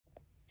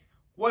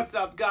What's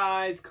up,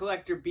 guys?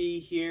 Collector B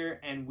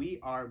here, and we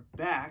are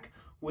back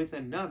with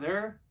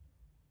another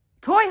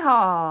Toy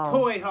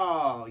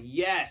haul.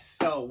 Yes,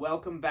 so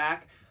welcome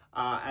back.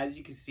 As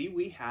you can see,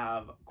 we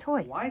have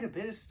Toys. quite a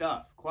bit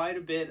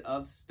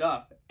of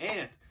stuff,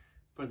 and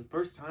for the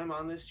first time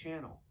on this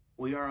channel,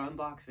 we are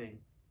unboxing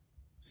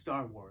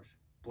Star Wars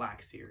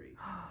Black Series.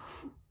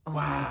 Oh wow,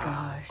 my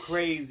gosh,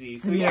 crazy.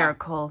 It's a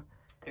miracle.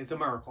 It's a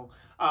miracle.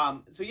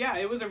 So yeah,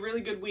 it was a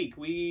really good week.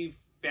 We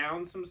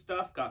found some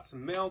stuff, got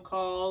some mail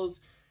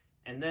calls,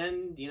 and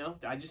then, you know,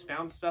 I just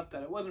found stuff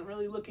that I wasn't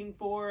really looking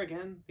for.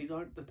 Again, these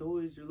aren't the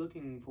toys you're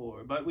looking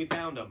for, but we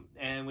found them,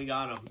 and we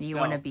got them. You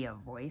want to be a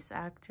voice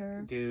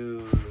actor?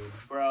 Dude,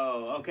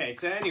 bro. Okay,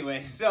 so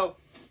anyway, so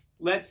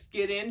let's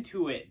get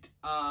into it.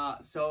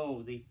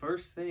 So the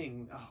first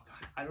thing, oh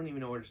God, I don't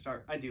even know where to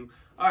start. I do.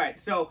 All right,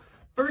 so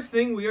first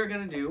thing we're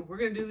going to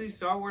do these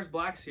Star Wars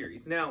Black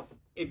Series. Now,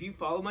 if you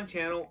follow my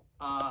channel,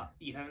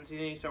 you haven't seen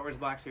any Star Wars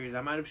Black Series.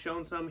 I might have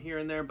shown some here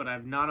and there, but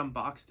I've not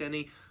unboxed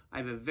any. I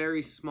have a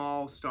very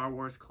small Star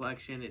Wars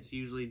collection. It's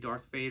usually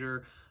Darth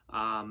Vader,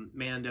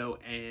 Mando,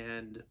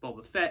 and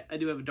Boba Fett. I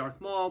do have a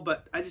Darth Maul,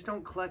 but I just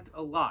don't collect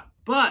a lot.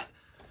 But,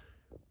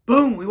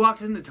 boom, we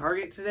walked into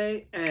Target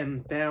today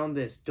and found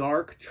this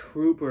Dark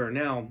Trooper.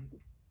 Now,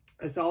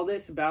 I saw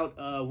this about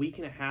a week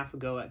and a half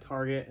ago at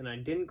Target, and I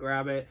didn't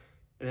grab it.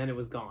 And then it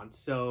was gone.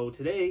 So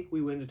today we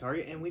went to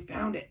Target and we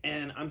found it,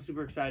 and I'm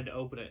super excited to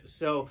open it.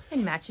 So it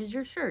matches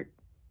your shirt,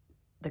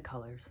 the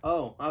colors.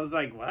 Oh, I was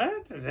like,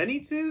 what? There's any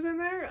twos in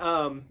there?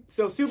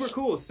 So super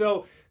cool.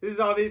 So this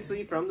is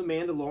obviously from The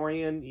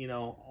Mandalorian. You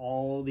know,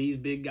 all these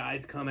big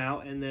guys come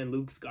out, and then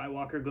Luke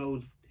Skywalker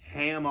goes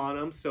ham on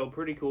them. So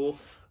pretty cool.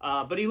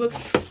 But he looks...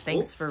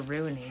 Thanks for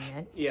ruining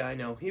it. Yeah, I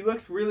know. He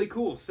looks really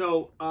cool.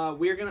 So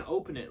we're gonna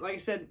open it. Like I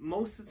said,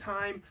 most of the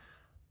time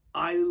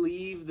I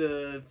leave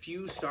the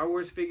few Star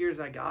Wars figures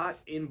I got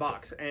in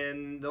box,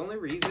 and the only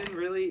reason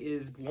really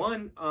is,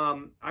 one,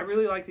 I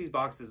really like these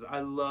boxes. I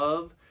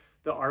love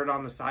the art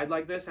on the side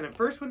like this, and at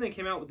first when they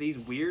came out with these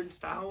weird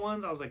style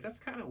ones, I was like, that's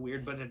kind of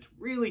weird, but it's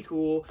really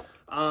cool.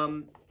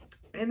 And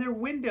they're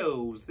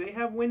windows. They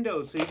have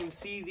windows, so you can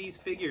see these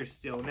figures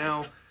still.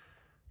 Now,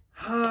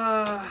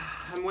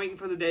 I'm waiting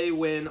for the day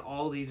when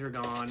all these are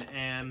gone,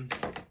 and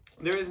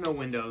there is no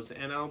windows,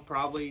 and I'll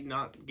probably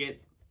not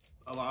get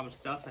a lot of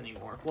stuff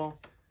anymore. Well,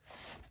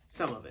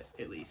 some of it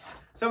at least.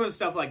 Some of the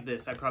stuff like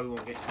this I probably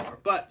won't get anymore.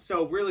 But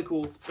so really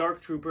cool.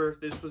 Dark Trooper.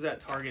 This was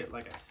at Target,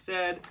 like I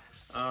said.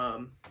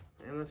 And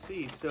let's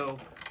see. So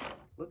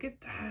look at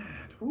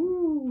that.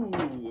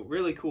 Ooh,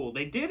 really cool.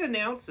 They did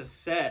announce a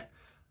set.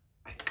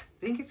 I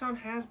think it's on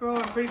Hasbro.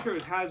 I'm pretty sure it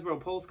was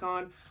Hasbro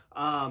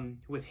PulseCon.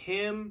 With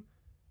him,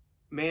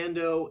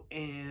 Mando,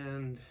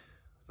 and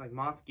it's like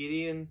Moff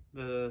Gideon,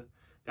 the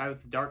guy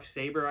with the dark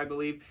saber, I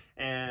believe,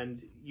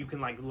 and you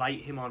can like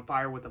light him on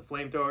fire with a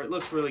flamethrower. It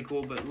looks really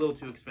cool, but a little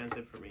too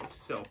expensive for me.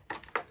 So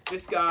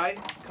this guy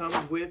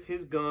comes with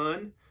his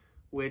gun,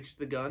 which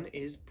the gun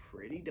is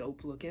pretty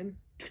dope looking.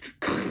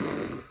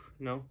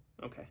 No?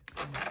 Okay.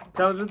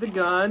 Comes with the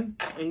gun,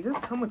 and he does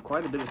come with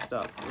quite a bit of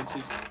stuff, which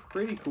is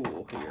pretty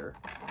cool here.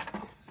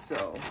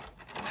 So,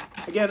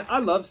 again, I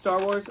love Star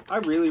Wars. I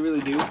really,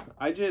 really do.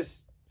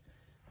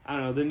 I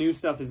don't know, the new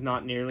stuff is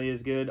not nearly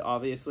as good,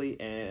 obviously,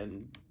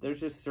 and there's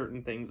just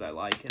certain things I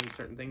like and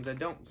certain things I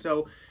don't.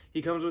 So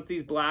he comes with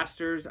these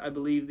blasters. I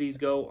believe these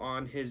go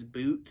on his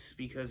boots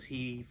because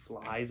he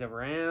flies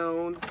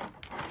around.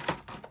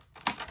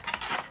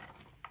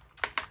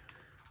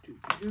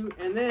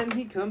 And then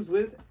he comes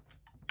with,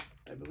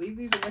 I believe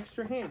these are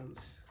extra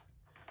hands.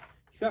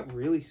 He's got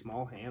really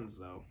small hands,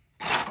 though.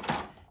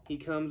 He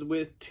comes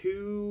with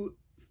 2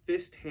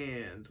 fist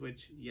hands,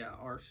 which, yeah,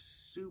 are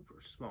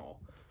super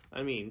small.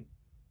 I mean,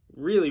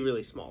 really,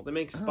 really small. They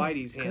make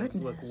Spidey's hands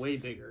look way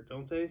bigger,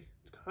 don't they?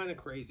 It's kind of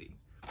crazy.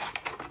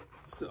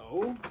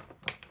 So,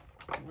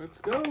 let's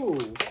go.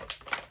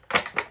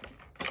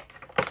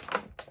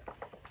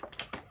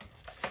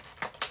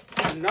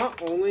 And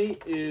not only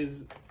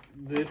is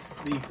this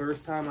the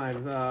first time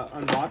I've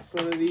unboxed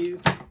one of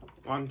these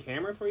on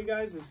camera for you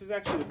guys, this is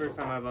actually the first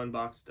time I've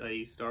unboxed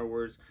a Star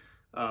Wars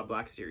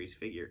Black Series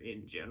figure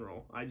in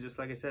general.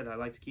 Like I said, I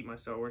like to keep my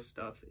Star Wars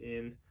stuff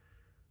in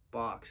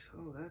box.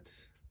 Oh,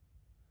 that's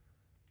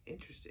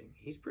interesting.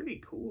 He's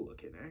pretty cool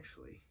looking,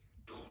 actually.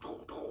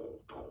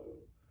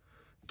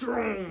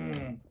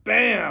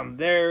 Bam!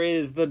 There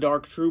is the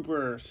Dark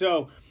Trooper.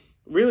 So,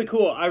 really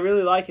cool. I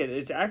really like it.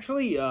 It's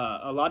actually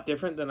a lot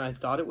different than I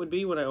thought it would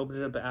be when I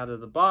opened it up out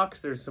of the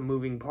box. There's some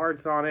moving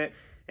parts on it,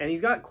 and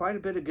he's got quite a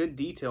bit of good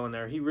detail in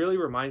there. He really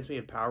reminds me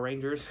of Power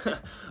Rangers.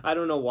 I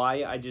don't know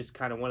why. I just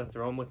kind of want to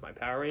throw him with my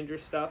Power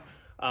Rangers stuff.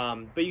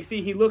 But you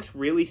see, he looks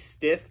really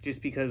stiff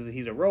just because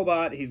he's a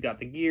robot. He's got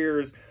the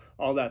gears,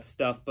 all that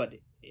stuff. But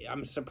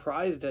I'm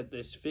surprised at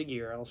this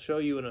figure. I'll show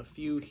you in a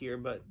few here,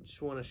 but just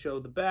want to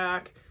show the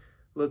back.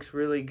 Looks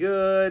really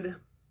good.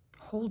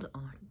 Hold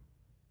on.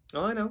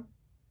 Oh, I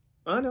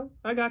know.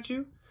 I got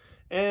you.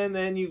 And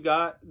then you've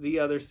got the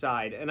other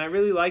side. And I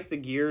really like the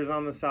gears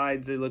on the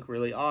sides. They look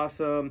really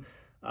awesome.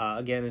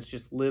 Again, it's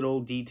just little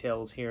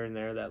details here and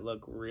there that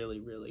look really,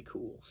 really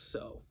cool.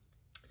 So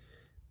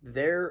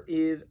there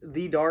is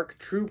the Dark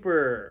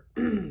Trooper.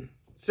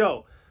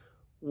 So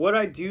what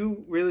I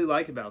do really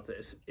like about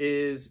this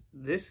is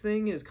this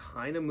thing is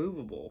kind of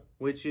movable,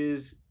 which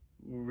is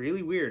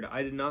really weird.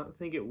 I did not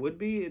think it would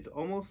be. It's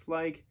almost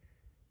like,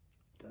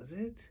 does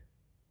it?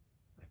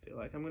 I feel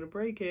like I'm going to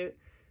break it.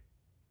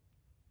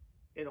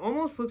 It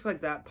almost looks like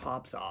that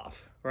pops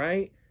off,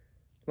 right?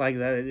 Like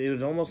that, it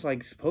was almost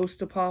like supposed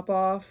to pop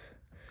off.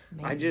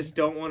 Maybe. I just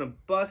don't want to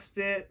bust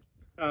it.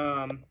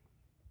 I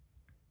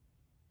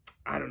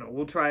don't know.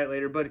 We'll try it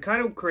later. But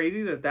kind of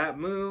crazy that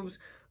moves.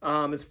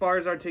 As far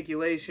as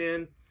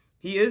articulation,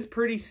 he is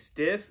pretty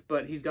stiff,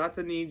 but he's got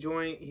the knee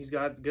joint. He's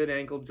got good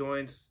ankle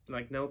joints,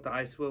 like no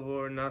thigh swivel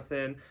or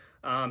nothing.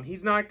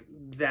 He's not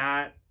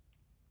that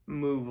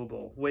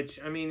movable, which,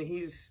 I mean,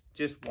 he's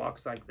just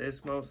walks like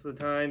this most of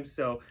the time,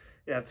 so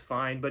that's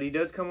fine. But he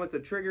does come with a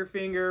trigger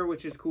finger,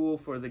 which is cool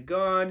for the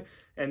gun,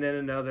 and then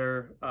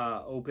another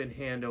open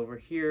hand over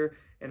here.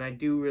 And I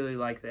do really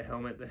like the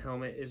helmet. The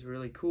helmet is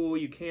really cool.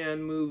 You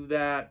can move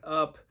that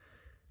up,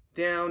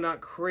 down, not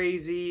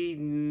crazy,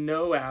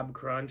 no ab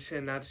crunch,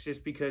 and that's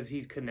just because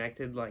he's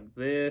connected like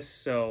this.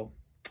 So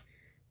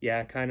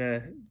yeah, kind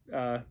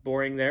of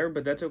boring there,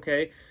 but that's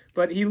okay.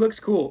 But he looks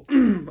cool.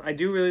 I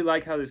do really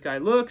like how this guy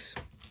looks,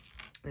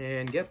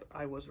 and yep,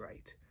 I was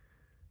right.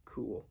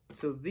 Cool.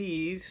 So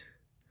these,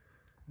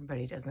 but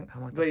he doesn't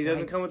come with. But he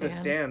doesn't come with a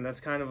stand. That's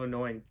kind of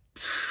annoying.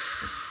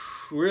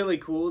 Really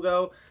cool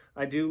though.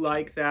 I do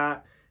like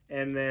that.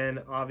 And then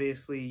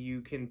obviously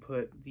you can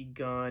put the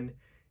gun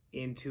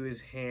into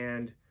his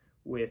hand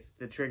with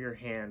the trigger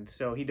hand.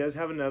 So he does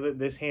have another,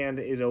 this hand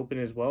is open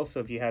as well, so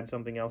if you had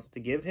something else to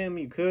give him,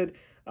 you could.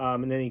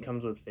 And then he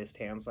comes with fist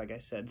hands, like I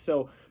said.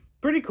 So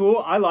pretty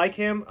cool. I like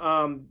him.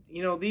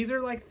 You know, these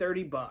are like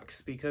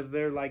 $30 because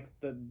they're like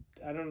the,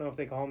 I don't know if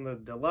they call them the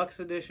deluxe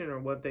edition or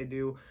what they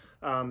do.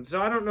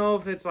 So I don't know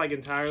if it's like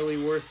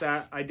entirely worth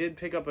that. I did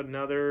pick up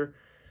another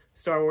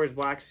Star Wars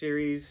Black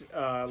Series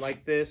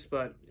like this,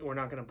 but we're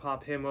not going to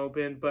pop him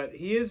open. But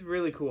he is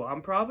really cool.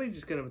 I'm probably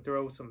just going to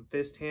throw some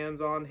fist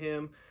hands on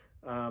him.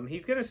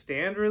 He's going to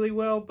stand really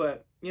well,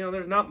 but, you know,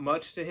 there's not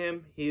much to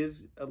him. He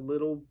is a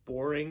little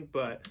boring,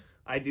 but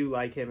I do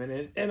like him in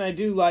it. And I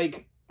do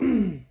like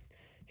him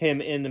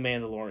in The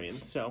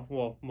Mandalorian. So,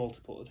 well,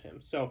 multiple of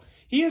him. So,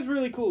 he is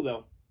really cool,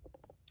 though.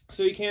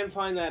 So, you can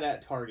find that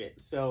at Target.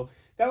 So,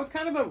 that was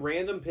kind of a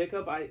random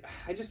pickup. I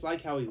just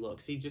like how he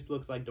looks. He just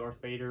looks like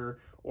Darth Vader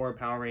or a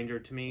Power Ranger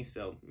to me.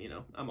 So, you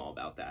know, I'm all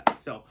about that.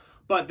 So,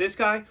 but this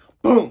guy,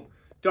 boom,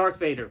 Darth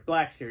Vader,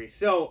 Black Series.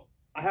 So,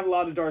 I have a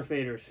lot of Darth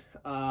Vaders.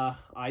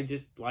 I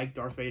just like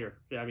Darth Vader.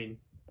 I mean,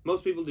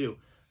 most people do.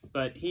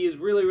 But he is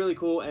really, really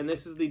cool. And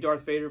this is the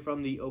Darth Vader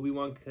from the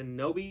Obi-Wan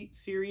Kenobi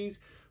series,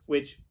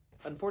 which,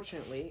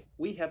 unfortunately,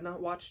 we have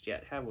not watched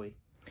yet, have we?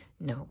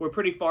 No. We're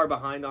pretty far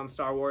behind on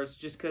Star Wars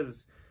just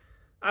because,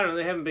 I don't know,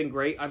 they haven't been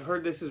great. I've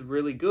heard this is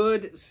really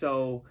good,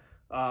 so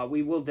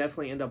we will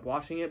definitely end up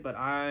watching it, but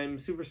I'm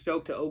super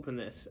stoked to open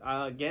this.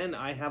 Again,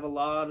 I have a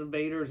lot of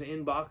Vaders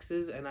in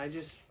boxes, and I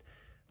just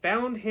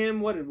found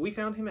him, we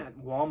found him at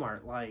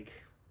Walmart like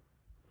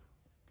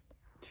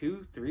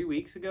 2-3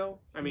 weeks ago.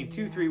 I mean,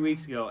 2-3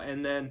 weeks ago,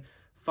 and then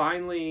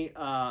finally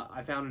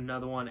I found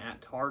another one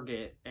at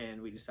Target,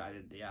 and we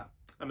decided, yeah,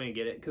 I'm going to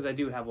get it, because I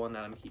do have one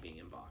that I'm keeping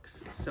in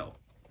box. So,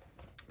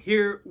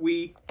 here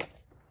we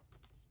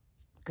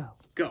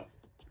go.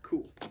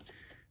 Cool.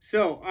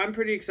 So, I'm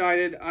pretty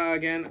excited.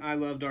 Again, I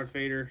love Darth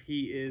Vader.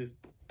 He is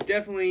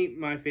definitely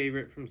my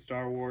favorite from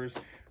Star Wars,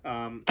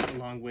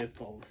 along with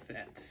Boba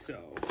Fett.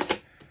 So,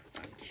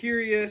 I'm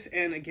curious.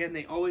 And again,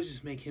 they always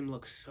just make him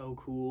look so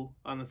cool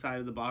on the side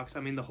of the box.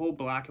 I mean, the whole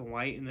black and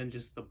white and then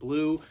just the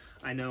blue.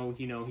 I know,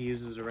 you know, he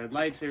uses a red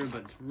lightsaber,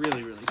 but it's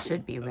really, really cool.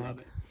 Should be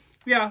red.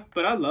 Yeah,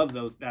 but I love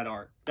that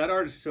art. That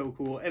art is so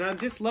cool. And I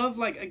just love,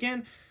 like,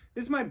 again,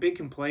 this is my big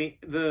complaint.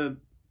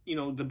 You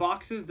know, the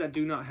boxes that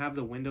do not have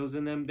the windows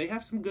in them, they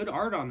have some good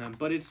art on them,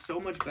 but it's so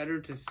much better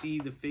to see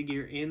the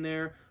figure in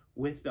there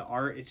with the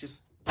art. It's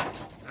just,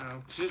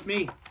 it's just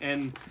me.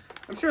 And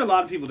I'm sure a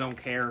lot of people don't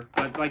care,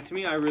 but, like, to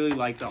me, I really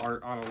like the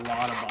art on a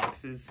lot of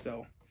boxes.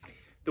 So,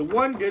 the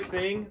one good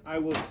thing I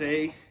will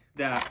say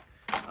that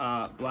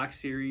Black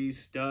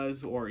Series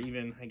does, or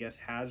even, I guess,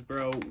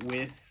 Hasbro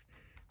with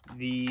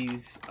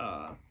these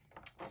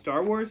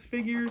Star Wars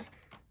figures,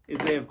 is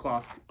they have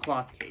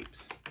cloth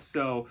capes.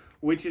 So,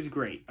 which is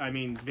great. I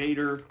mean,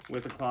 Vader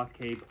with a cloth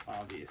cape,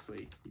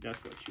 obviously.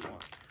 That's what you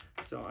want.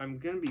 So, I'm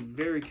going to be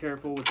very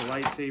careful with the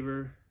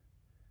lightsaber.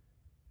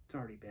 It's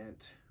already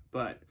bent.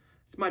 But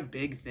it's my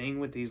big thing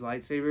with these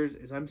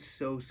lightsabers is I'm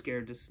so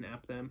scared to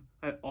snap them.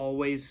 I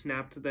always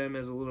snapped them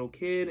as a little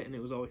kid, and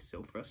it was always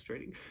so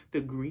frustrating.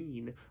 The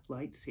green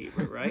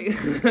lightsaber,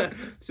 right?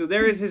 So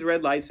there is his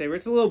red lightsaber.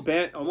 It's a little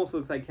bent. Almost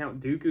looks like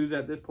Count Dooku's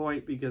at this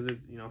point because of,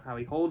 you know, how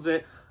he holds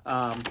it.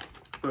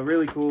 But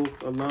really cool.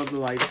 I love the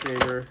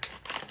lightsaber.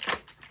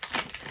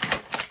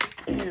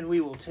 And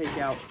we will take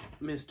out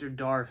Mr.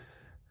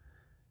 Darth.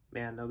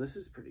 Man, no, this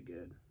is pretty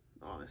good,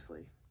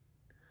 honestly.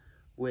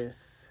 With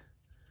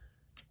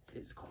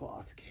his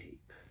cloth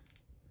cape.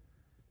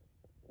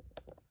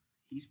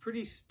 He's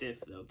pretty stiff,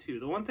 though, too.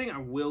 The one thing I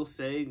will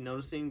say,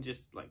 noticing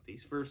just, like,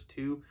 these first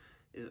two,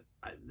 is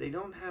they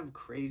don't have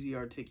crazy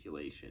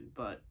articulation.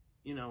 But,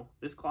 you know,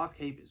 this cloth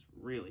cape is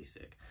really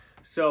sick.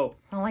 So...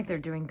 It's not like they're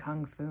doing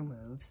kung fu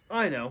moves.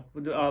 I know.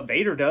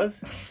 Vader does.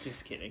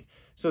 Just kidding.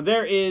 So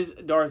there is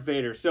Darth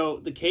Vader.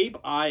 So the cape,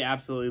 I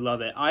absolutely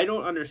love it. I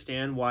don't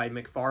understand why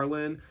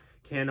Mcfarlane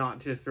cannot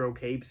just throw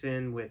capes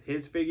in with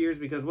his figures,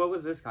 because what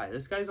was this guy?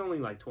 This guy's only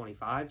like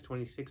 $25,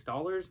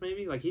 $26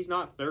 maybe. Like, he's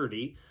not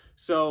 30.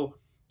 So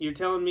you're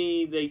telling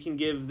me they can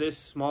give this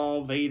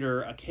small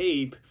Vader a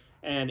cape,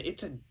 and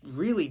it's a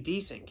really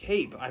decent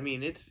cape. I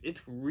mean, it's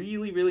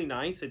really, really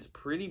nice. It's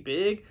pretty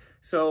big.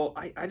 So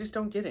I just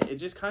don't get it. It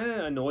just kind of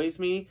annoys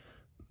me.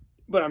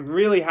 But I'm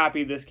really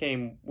happy this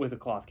came with a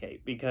cloth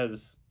cape,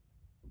 because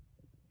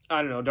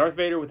I don't know, Darth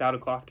Vader without a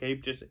cloth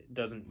cape just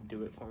doesn't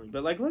do it for me.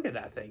 But, like, look at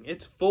that thing.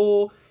 It's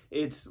full.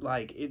 It's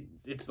like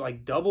it's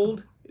like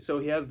doubled. So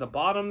he has the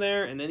bottom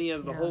there, and then he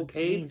has the whole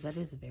cape. Geez, that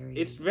is very...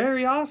 It's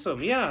very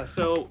awesome. Yeah.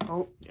 So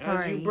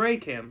as you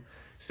break him.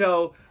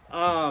 So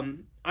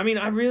I mean,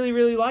 I really,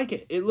 really like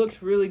it. It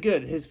looks really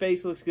good. His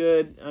face looks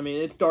good. I mean,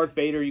 it's Darth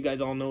Vader. You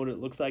guys all know what it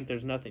looks like.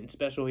 There's nothing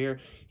special here.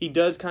 He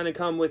does kind of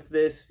come with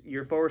this,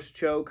 your Force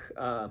choke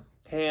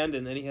hand,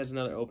 and then he has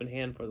another open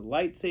hand for the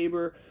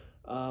lightsaber.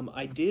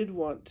 I did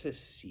want to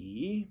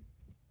see...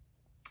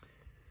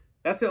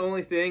 That's the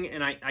only thing,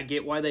 and I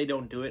get why they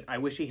don't do it. I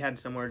wish he had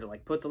somewhere to,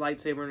 like, put the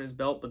lightsaber in his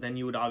belt, but then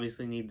you would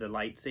obviously need the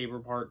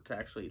lightsaber part to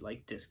actually,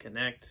 like,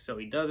 disconnect, so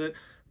he doesn't.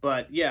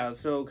 But, yeah,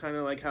 so kind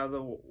of like how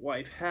the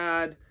wife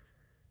had...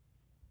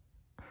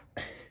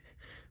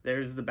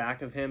 There's the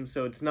back of him.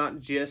 So it's not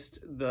just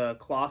the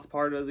cloth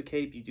part of the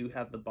cape. You do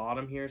have the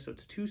bottom here. So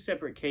it's two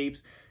separate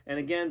capes. And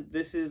again,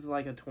 this is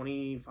like a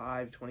 $25,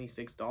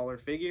 $26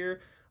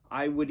 figure.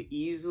 I would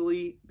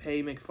easily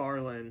pay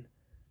Mcfarlane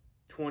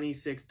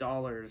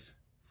 $26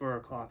 for a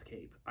cloth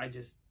cape. I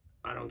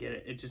don't get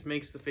it. It just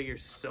makes the figure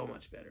so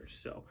much better.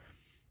 So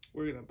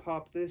we're going to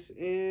pop this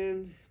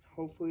in.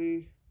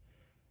 Hopefully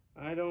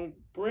I don't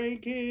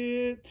break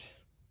it.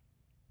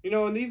 You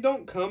know, and these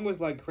don't come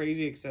with, like,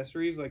 crazy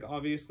accessories. Like,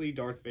 obviously,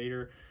 Darth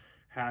Vader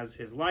has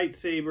his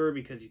lightsaber,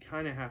 because you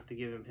kind of have to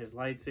give him his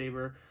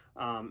lightsaber.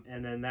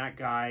 And then that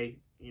guy,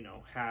 you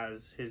know,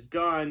 has his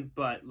gun.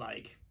 But,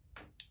 like,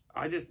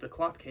 the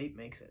cloth cape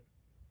makes it.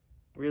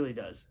 Really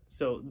does.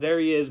 So, there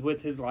he is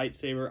with his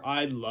lightsaber.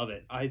 I love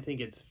it. I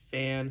think it's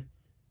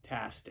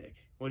fantastic.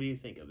 What do you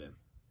think of him?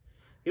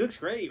 He looks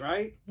great,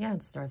 right? Yeah,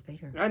 it's Darth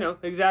Vader. I know,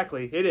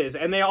 exactly. It is.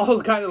 And they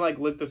all kind of, like,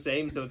 look the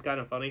same, so it's kind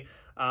of funny.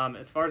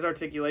 As far as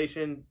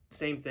articulation,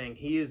 same thing.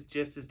 He is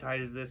just as tight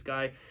as this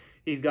guy.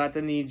 He's got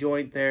the knee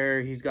joint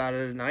there. He's got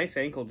a nice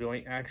ankle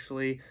joint,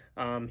 actually.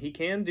 He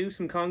can do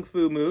some kung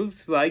fu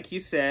moves, like you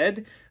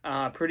said.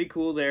 Pretty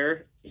cool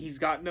there. He's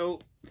got no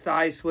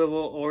thigh swivel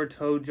or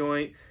toe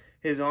joint.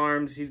 His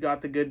arms, he's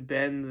got the good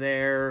bend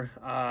there.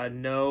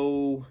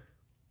 No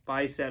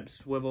bicep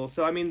swivel.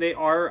 So, I mean, they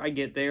are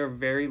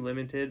very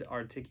limited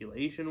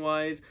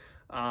articulation-wise.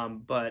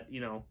 But,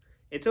 you know,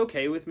 it's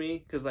okay with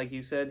me, because like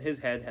you said, his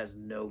head has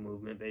no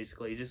movement,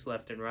 basically, just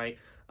left and right.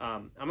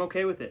 I'm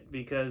okay with it,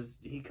 because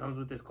he comes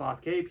with this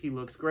cloth cape. He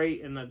looks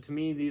great, and to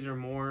me, these are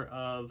more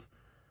of,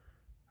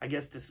 I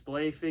guess,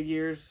 display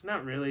figures.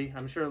 Not really.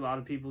 I'm sure a lot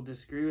of people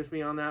disagree with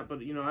me on that,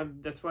 but, you know,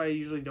 that's why I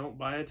usually don't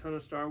buy a ton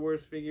of Star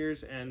Wars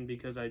figures, and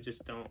because I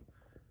just don't,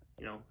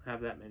 you know, have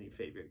that many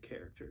favorite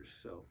characters.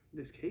 So,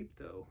 this cape,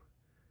 though,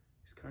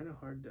 is kind of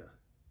hard to...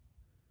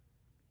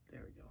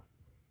 There we go.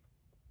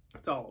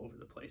 It's all over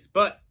the place.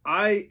 But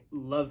I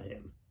love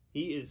him.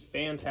 He is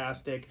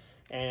fantastic.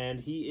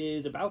 And he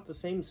is about the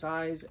same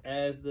size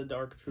as the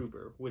Dark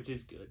Trooper, which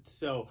is good.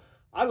 So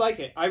I like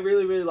it. I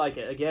really, really like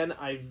it. Again,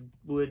 I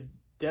would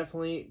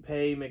definitely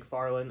pay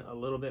Mcfarlane a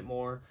little bit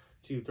more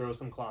to throw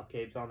some cloth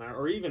capes on there.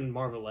 Or even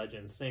Marvel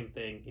Legends, same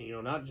thing. You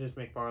know, not just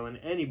Mcfarlane.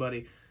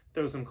 Anybody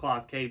throw some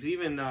cloth capes.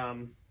 Even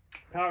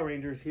Power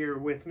Rangers here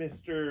with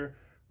Mr.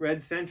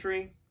 Red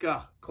Sentry.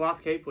 God,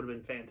 cloth cape would have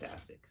been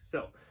fantastic.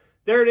 So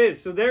there it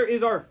is. So there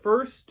is our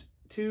first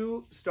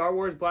two Star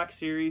Wars Black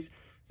Series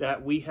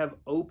that we have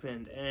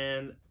opened,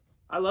 and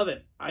I love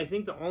it. I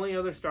think the only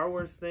other Star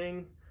Wars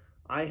thing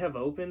I have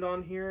opened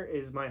on here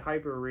is my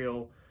Hyper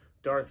Real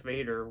Darth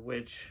Vader,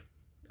 which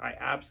I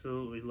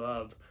absolutely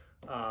love.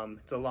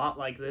 It's a lot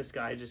like this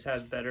guy, just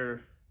has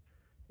better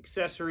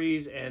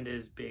accessories and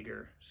is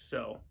bigger.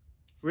 So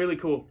really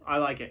cool. I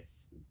like it.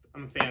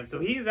 I'm a fan. So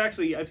he is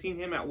actually, I've seen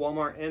him at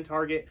Walmart and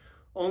Target.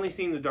 Only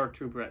seen the Dark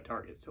Trooper at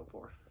Target so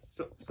far.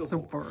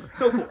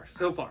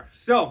 So far.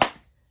 So,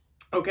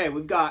 okay,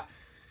 we've got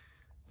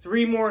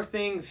 3 more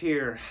things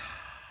here.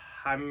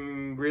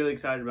 I'm really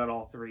excited about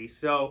all 3.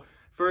 So,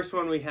 first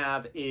one we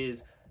have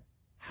is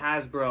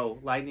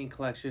Hasbro Lightning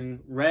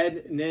Collection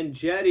Red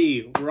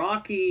Ninjetti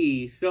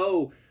Rocky.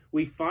 So,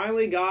 we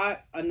finally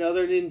got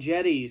another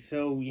Ninjetti.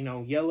 So, you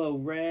know, yellow,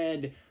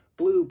 red,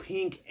 blue,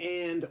 pink,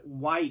 and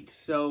white.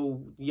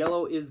 So,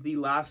 yellow is the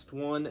last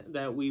one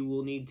that we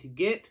will need to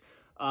get.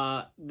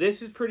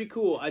 This is pretty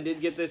cool. I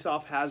did get this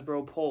off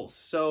Hasbro Pulse.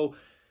 So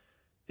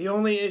the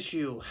only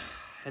issue,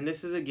 and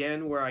this is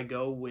again where I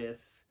go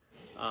with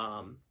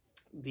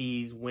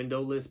these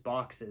windowless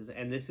boxes,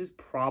 and this is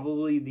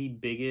probably the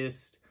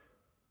biggest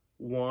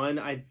one.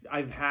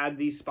 I've had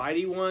these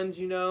Spidey ones,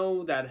 you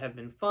know, that have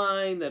been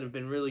fine, that have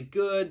been really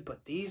good,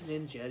 but these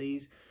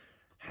Ninjettis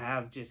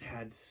have just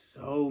had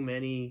so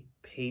many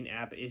paint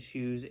app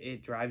issues.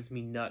 It drives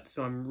me nuts.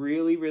 So I'm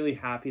really, really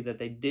happy that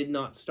they did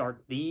not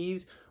start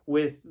these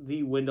with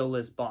the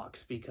windowless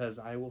box, because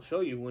I will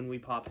show you when we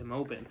pop him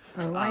open.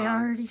 Oh, I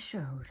already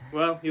showed.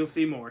 Well, you'll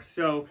see more.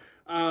 So,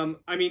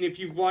 I mean, if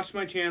you've watched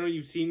my channel,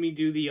 you've seen me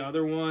do the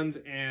other ones,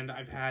 and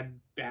I've had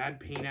bad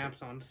paint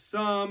apps on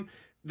some.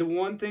 The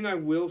one thing I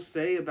will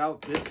say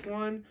about this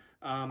one,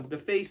 the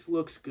face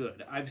looks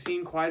good. I've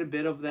seen quite a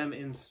bit of them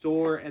in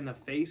store, and the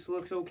face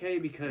looks okay,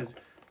 because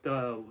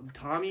the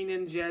Tommy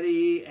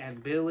Ninjetti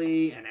and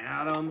Billy and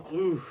Adam,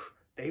 oof,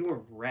 they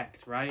were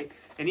wrecked, right?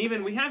 And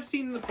even, we have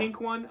seen the pink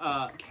one,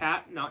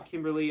 Kat, not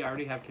Kimberly. I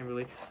already have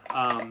Kimberly.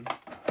 I'm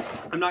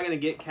not going to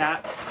get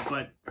Kat,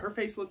 but her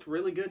face looked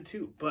really good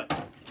too. But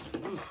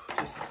oof,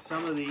 just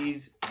some of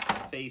these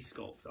face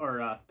sculpts,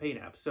 or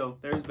paint apps. So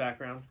there's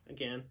background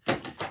again.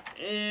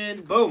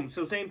 And boom,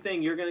 so same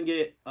thing. You're going to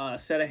get a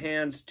set of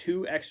hands,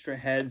 2 extra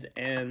heads,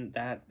 and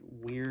that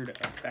weird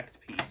effect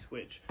piece,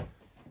 which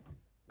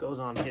goes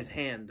on his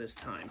hand this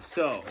time.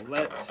 So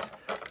let's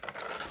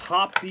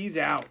pop these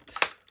out.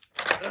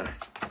 Ugh.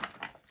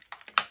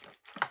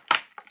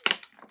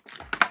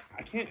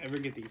 I can't ever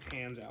get these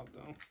hands out,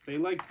 though. They,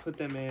 like, put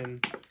them in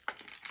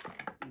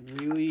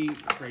really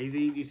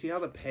crazy. Do you see how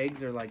the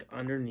pegs are, like,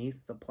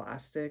 underneath the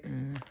plastic?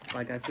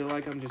 Like, I feel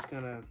like I'm just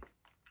going to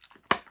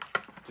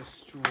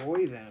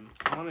destroy them,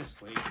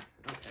 honestly.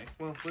 Okay,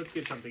 well, let's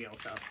get something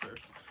else out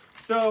first.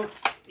 So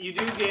you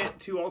do get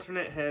 2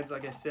 alternate heads,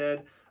 like I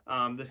said.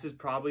 This is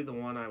probably the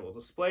one I will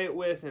display it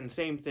with, and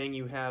same thing,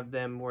 you have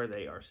them where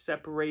they are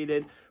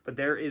separated, but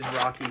there is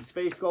Rocky's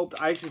face sculpt.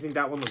 I actually think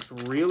that one looks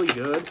really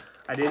good.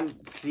 I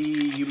didn't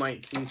see, you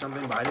might see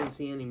something, but I didn't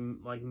see any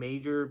like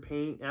major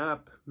paint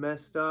app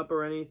messed up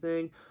or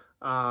anything.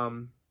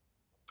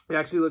 It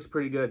actually looks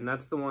pretty good, and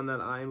that's the one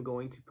that I'm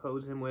going to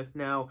pose him with.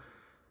 Now,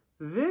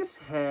 this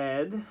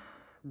head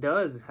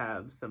does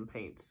have some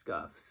paint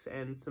scuffs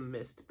and some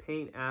missed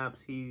paint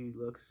apps. He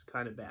looks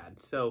kind of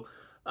bad. So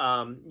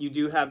you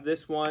do have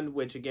this one,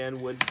 which again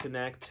would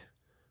connect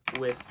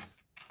with,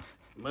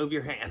 move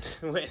your hand,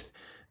 with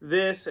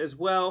this as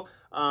well.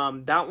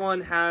 That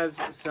one has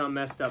some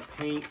messed up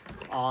paint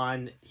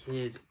on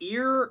his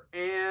ear,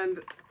 and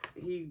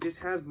he just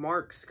has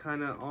marks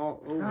kind of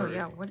all over. Oh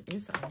yeah, what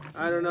is that?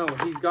 I don't know.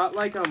 He's got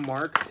like a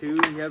mark too.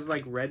 He has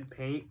like red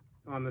paint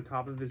on the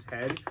top of his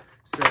head,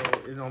 so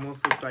it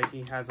almost looks like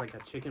he has like a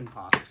chicken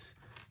pox.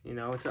 You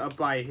know, it's up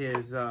by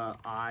his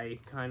eye,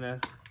 kind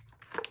of.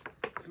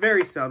 It's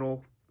very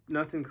subtle,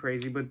 nothing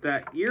crazy, but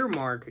that ear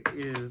mark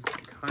is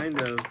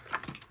kind of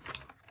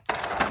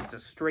just a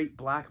straight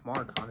black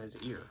mark on his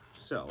ear.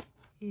 So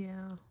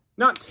yeah,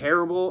 not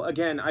terrible.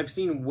 Again, I've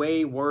seen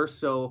way worse,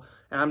 so,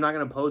 and I'm not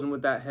gonna pose him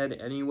with that head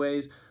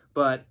anyways.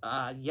 But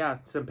yeah,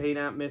 some paint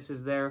app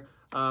misses there.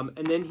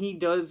 And then he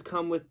does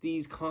come with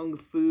these Kung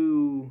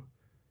Fu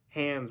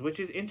hands, which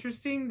is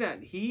interesting that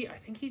I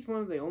think he's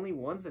one of the only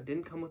ones that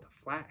didn't come with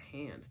a flat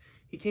hand.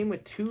 He came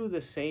with 2 of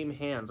the same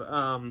hands.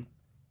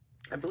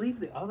 I believe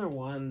the other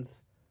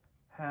ones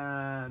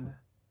had,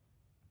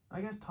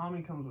 I guess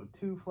Tommy comes with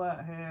 2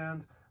 flat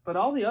hands, but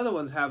all the other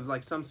ones have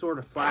like some sort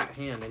of flat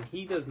hand, and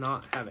he does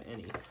not have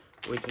any,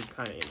 which is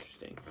kind of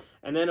interesting.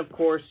 And then of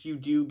course you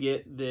do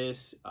get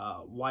this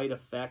white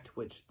effect,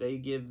 which they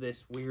give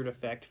this weird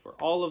effect for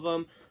all of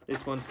them.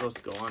 This one's supposed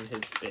to go on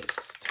his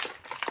fist.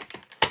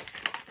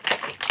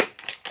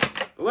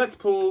 But let's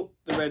pull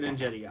the Red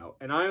Ninjetti out.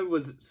 And I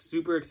was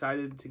super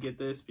excited to get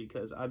this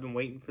because I've been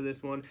waiting for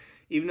this one.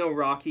 Even though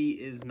Rocky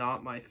is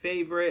not my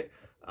favorite,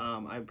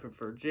 I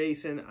prefer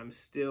Jason, I'm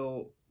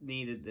still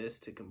needed this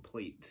to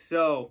complete.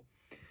 So,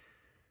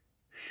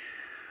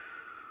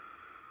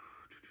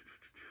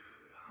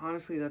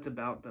 honestly, that's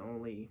about the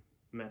only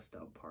messed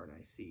up part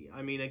I see.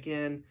 I mean,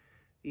 again,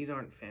 these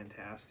aren't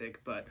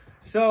fantastic, but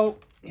so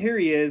here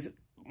he is.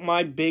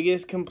 My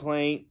biggest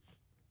complaint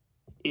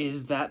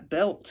is that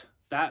belt.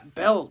 That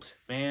belt,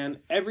 man.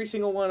 Every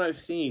single one I've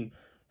seen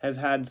has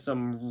had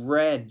some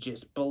red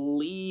just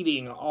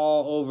bleeding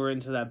all over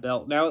into that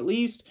belt. Now, at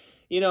least,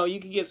 you know, you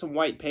could get some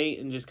white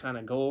paint and just kind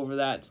of go over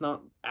that. It's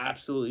not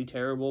absolutely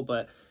terrible,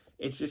 but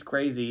it's just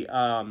crazy.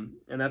 And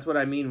that's what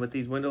I mean with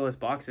these windowless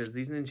boxes.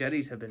 These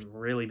Ninjettis have been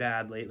really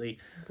bad lately.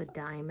 The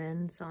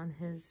diamonds on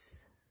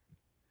his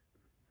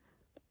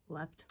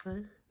left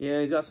foot.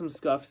 Yeah, he's got some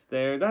scuffs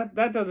there.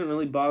 That doesn't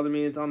really bother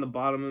me. It's on the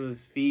bottom of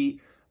his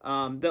feet.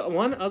 The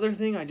one other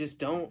thing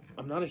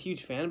I'm not a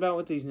huge fan about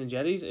with these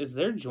Ninjettis is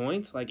their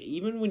joints. Like,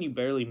 even when you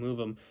barely move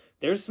them,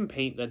 there's some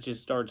paint that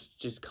just starts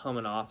just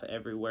coming off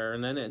everywhere,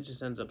 and then it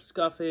just ends up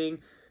scuffing.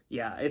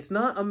 Yeah, it's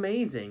not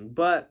amazing,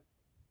 but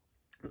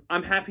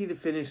I'm happy to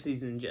finish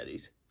these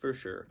Ninjettis, for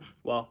sure.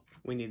 Well,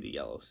 we need the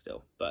yellow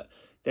still, but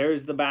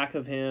There's the back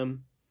of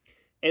him.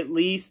 At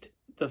least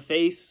the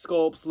face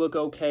sculpts look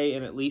okay,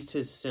 and at least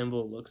his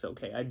symbol looks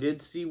okay. I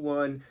did see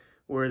one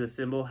where the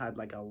symbol had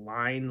like a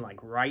line like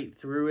right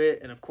through it,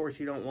 and of course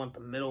you don't want the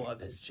middle of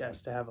his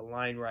chest to have a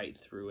line right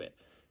through it.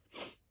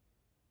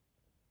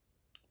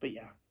 But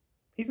yeah,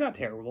 he's not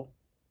terrible.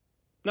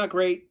 Not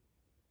great.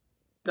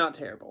 Not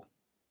terrible.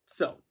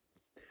 So,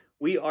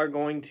 we are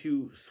going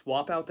to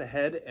swap out the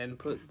head and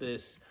put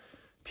this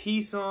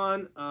piece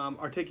on.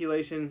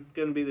 Articulation,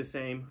 going to be the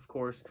same, of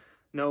course.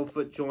 No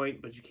foot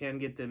joint, but you can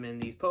get them in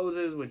these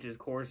poses, which of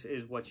course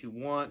is what you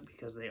want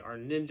because they are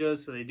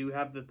ninjas. So they do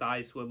have the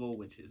thigh swivel,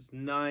 which is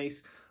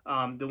nice.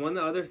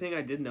 The other thing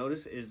I did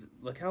notice is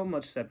look how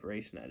much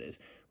separation that is.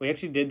 We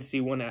actually did see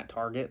one at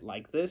Target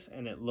like this,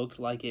 and it looked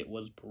like it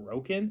was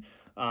broken.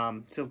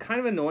 So kind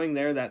of annoying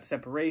there, that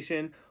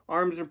separation.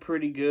 Arms are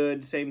pretty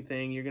good. Same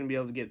thing. You're going to be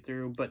able to get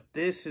through. But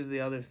this is the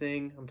other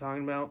thing I'm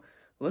talking about.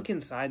 Look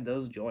inside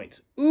those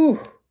joints. Ooh!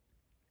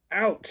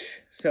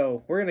 Ouch.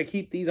 So we're going to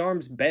keep these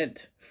arms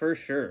bent for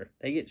sure.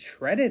 They get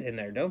shredded in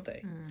there, don't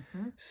they?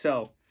 Mm-hmm.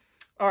 So,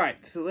 all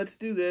right. So let's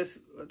do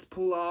this. Let's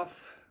pull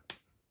off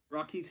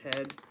Rocky's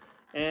head.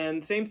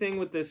 And same thing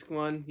with this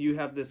one. You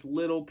have this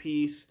little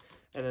piece,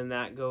 and then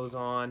that goes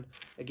on.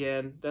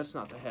 Again, that's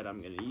not the head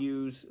I'm going to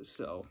use,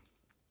 so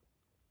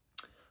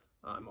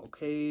I'm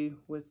okay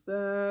with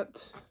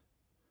that.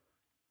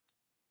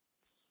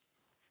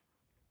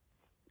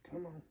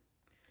 Come on.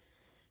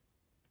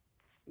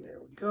 There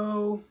we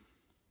go.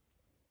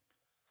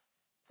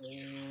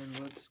 And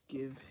let's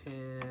give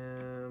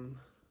him...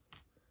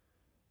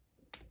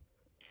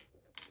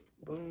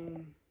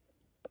 Boom.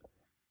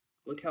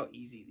 Look how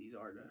easy these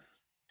are to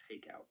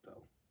take out,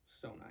 though.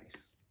 So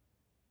nice.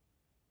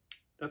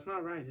 That's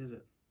not right, is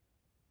it?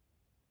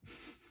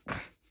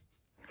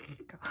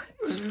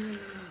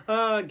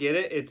 God. Get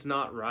it? It's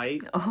not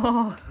right.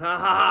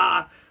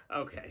 Oh.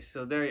 Okay,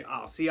 so there you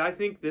are. See, I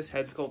think this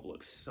head sculpt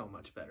looks so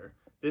much better.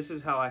 This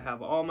is how I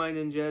have all my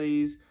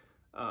Ninjettis.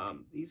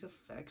 These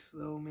effects,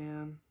 though,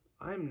 man,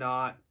 I'm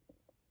not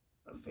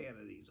a fan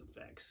of these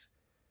effects.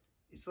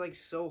 It's like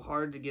so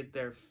hard to get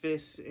their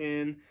fists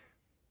in.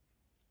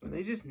 And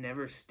they just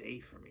never stay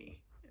for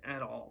me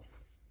at all.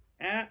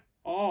 At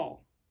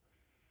all.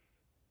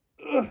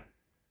 Ugh.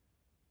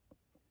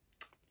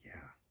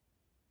 Yeah.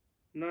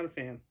 I'm not a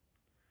fan.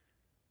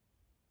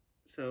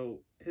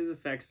 So his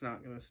effect's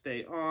not going to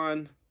stay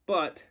on.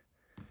 But,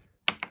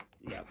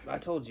 yeah, I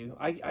told you.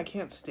 I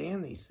can't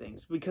stand these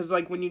things. Because,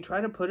 like, when you try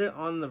to put it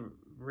on the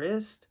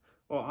wrist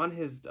or on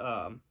his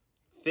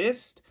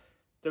fist,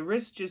 the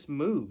wrist just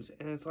moves.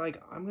 And it's like,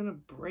 I'm going to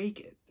break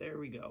it. There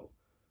we go.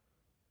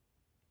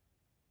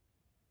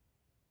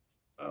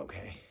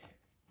 Okay.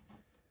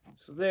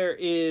 So there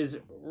is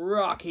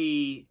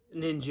Rocky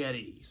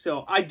Ninjetti.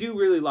 So I do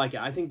really like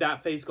it. I think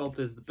that face sculpt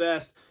is the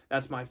best.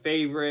 That's my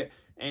favorite.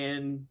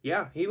 And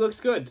yeah, he looks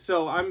good.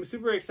 So I'm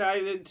super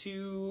excited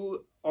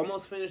to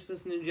almost finish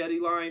this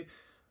Ninjetti line.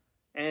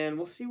 And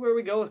we'll see where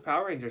we go with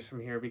Power Rangers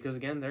from here. Because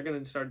again, they're going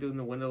to start doing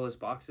the windowless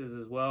boxes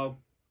as well.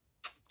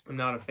 I'm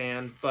not a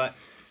fan, but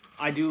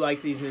I do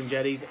like these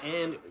Ninjettis,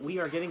 and we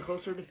are getting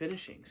closer to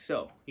finishing.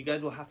 So, you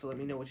guys will have to let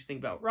me know what you think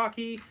about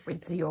Rocky.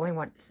 Wait, so you only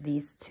want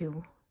these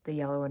two, the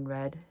yellow and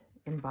red,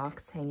 in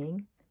box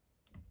hanging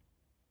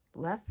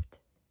left?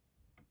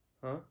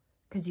 Huh?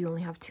 Because you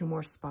only have 2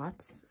 more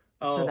spots.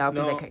 Oh, so that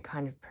would no. be like a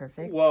kind of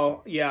perfect.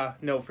 Well, yeah,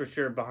 no, for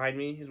sure. Behind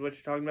me is what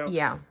you're talking about?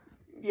 Yeah.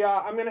 Yeah,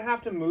 I'm going to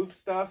have to move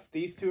stuff.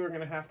 These 2 are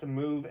going to have to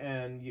move,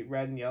 and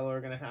red and yellow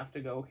are going to have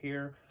to go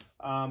here.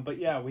 But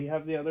yeah, we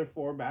have the other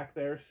 4 back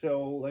there.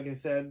 So, like I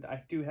said,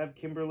 I do have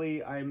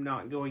Kimberly. I'm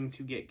not going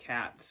to get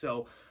Kat.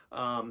 So,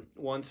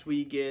 once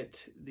we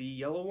get the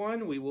yellow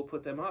one, we will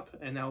put them up,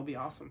 and that will be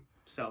awesome.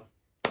 So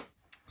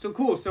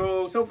cool.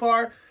 So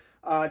far,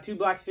 2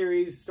 Black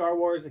Series Star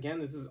Wars. Again,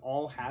 this is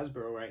all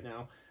Hasbro right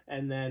now.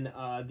 And then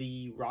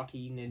the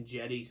Rocky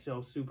Ninjetti.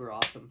 So, super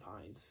awesome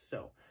finds.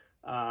 So,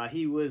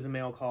 he was a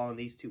mail call, and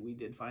these 2 we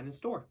did find in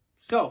store.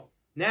 So,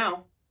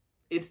 now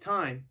it's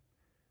time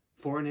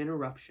for an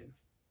interruption.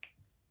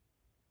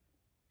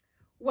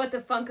 What the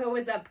Funko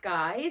is up,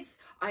 guys?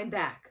 I'm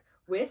back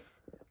with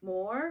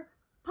more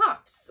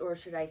pops, or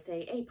should I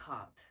say a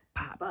pop.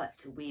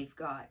 But we've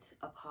got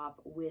a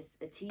pop with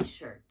a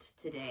t-shirt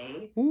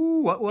today.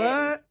 Ooh,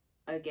 what?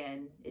 And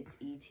again, it's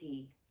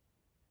E.T.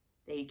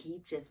 They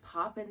keep just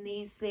popping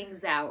these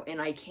things out,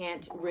 and I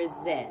can't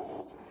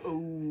resist.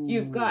 Ooh.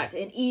 You've got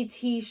an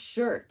E.T.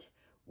 shirt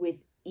with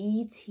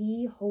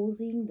E.T.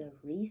 holding the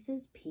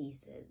Reese's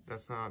Pieces.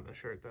 That's not a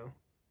shirt, though.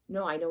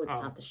 No, I know it's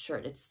not the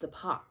shirt. It's the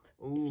pop.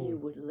 Ooh. If you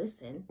would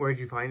listen. Where'd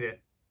you find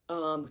it?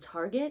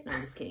 Target. No,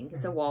 I'm just kidding.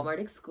 It's a Walmart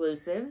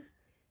exclusive.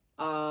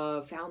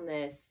 Found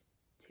this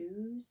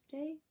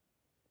Tuesday?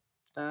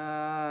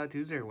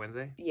 Tuesday or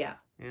Wednesday? Yeah.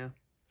 Yeah.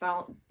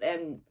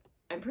 And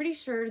I'm pretty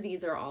sure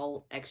these are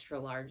all extra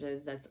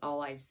larges. That's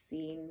all I've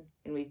seen.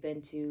 And we've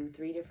been to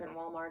 3 different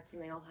Walmarts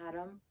and they all had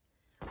them.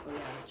 Oh yeah,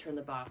 turn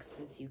the box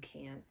since you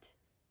can't.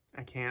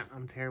 I can't.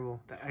 I'm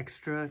terrible. The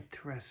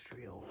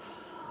extraterrestrial.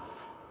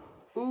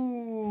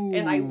 Ooh.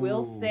 And I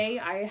will say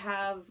I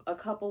have a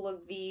couple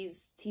of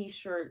these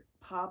t-shirt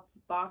pop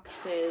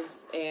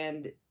boxes,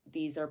 and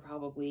these are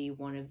probably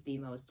one of the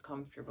most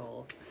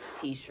comfortable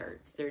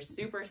t-shirts. They're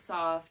super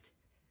soft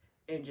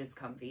and just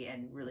comfy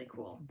and really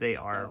cool. They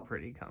are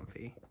pretty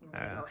comfy. I'm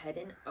gonna go ahead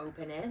and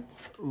open it.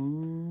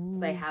 Ooh.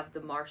 So I have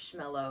the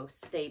Marshmallow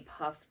Stay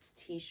Puffed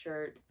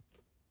t-shirt.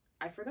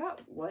 I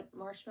forgot what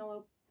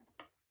marshmallow.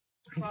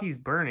 I think he's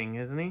burning,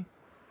 isn't he?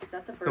 Is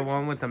that the It's the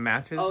one with the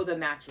matches? Oh, the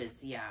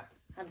matches, yeah.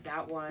 Have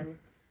that one.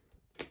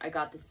 I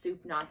got the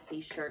Soup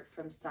Nazi shirt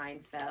from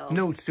Seinfeld.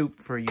 No soup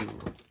for you.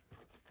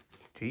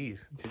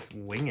 Jeez, just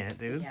wing it,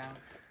 dude. Yeah.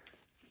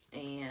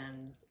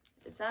 And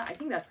is that? I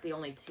think that's the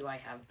only two I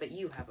have, but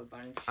you have a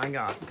bunch. I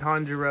got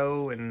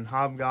Tanjiro and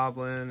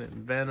Hobgoblin and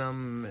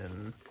Venom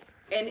and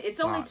it's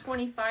only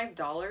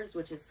 $25,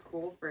 which is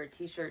cool for a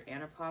t-shirt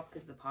and a pop,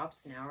 because the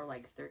pops now are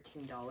like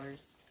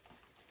 $13.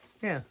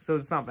 Yeah, so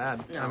it's not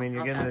bad. No, I mean,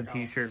 you're not getting a bad at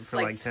all. t-shirt for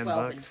It's like 10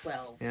 12 bucks. And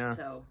 12, yeah.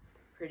 So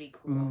pretty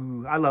cool.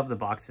 Ooh, I love the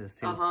boxes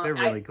too. They're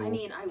really cool. I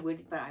mean, I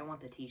would, but I want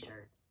the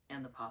t-shirt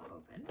and the pop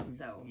open.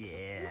 So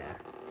yeah.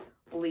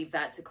 We'll leave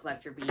that to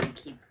Collector B and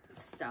keep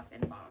stuff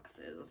in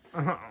boxes.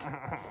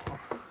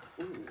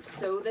 Ooh,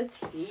 so the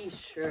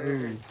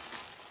t-shirt.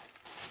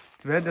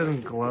 Too bad it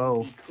doesn't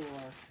glow. Cool.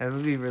 That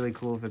would be really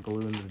cool if it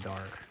glowed in the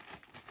dark.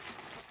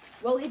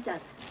 Well, it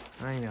doesn't.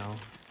 I know.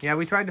 Yeah,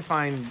 we tried to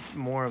find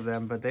more of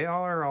them, but they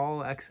are all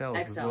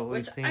XLs. XL, is what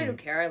which we've seen. I don't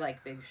care. I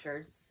like big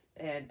shirts,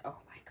 and oh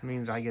my god.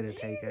 Means I get to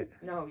take it.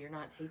 No, you're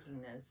not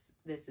taking this.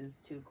 This is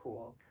too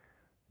cool.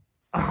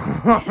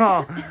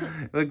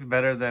 It looks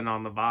better than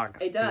on the box.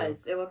 It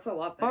does. It looks a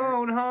lot better.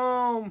 Phone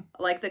home.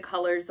 I like the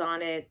colors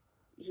on it.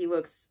 He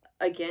looks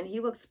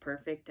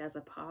perfect as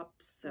a pop,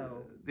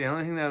 so. The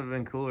only thing that would have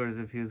been cooler is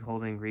if he was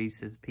holding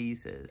Reese's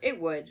Pieces.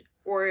 It would.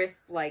 Or if,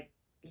 like,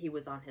 he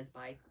was on his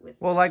bike with...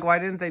 Well, like, why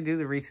didn't they do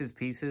the Reese's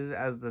Pieces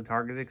as the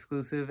Target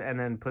exclusive and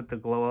then put the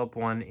glow-up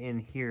one in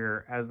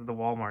here as the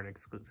Walmart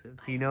exclusive?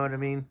 You know what I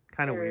mean?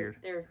 Kind of weird.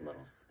 They're a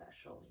little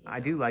special. I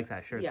do like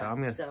that shirt, though.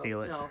 I'm going to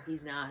steal it. No,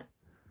 he's not.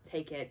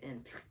 Take it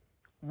and...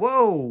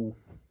 Whoa!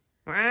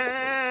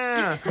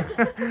 Ah!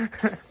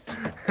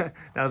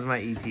 That was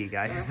my ET,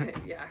 guys.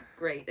 Yeah,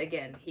 great.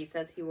 Again, he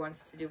says he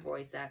wants to do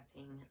voice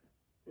acting.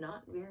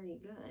 Not very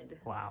good.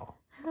 Wow.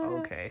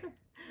 Okay.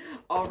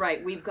 All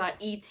right, we've got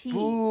E.T.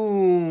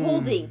 Boom.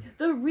 holding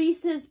the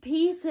Reese's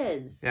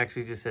Pieces. It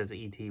actually just says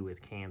ET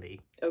with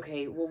candy.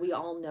 Okay, well, we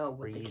all know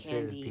what Reese's the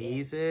candy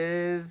Pieces.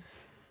 is.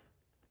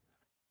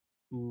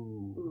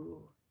 Ooh.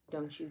 Ooh,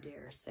 don't you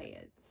dare say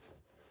it.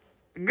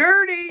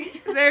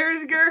 Gertie!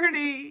 There's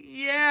Gertie!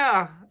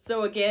 Yeah!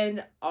 So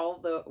again,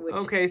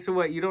 Okay, so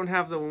what? You don't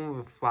have the one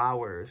with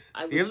flowers.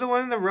 Do you have the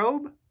one in the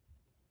robe?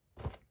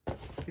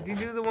 Did you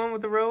do the one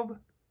with the robe?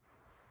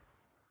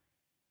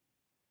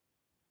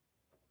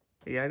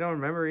 Yeah, I don't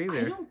remember either.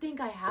 I don't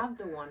think I have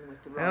the one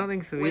with the robe. I don't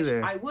think so either.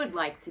 Which I would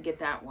like to get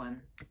that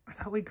one. I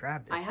thought we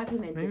grabbed it. I have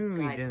him in Maybe we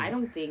disguise. didn't. I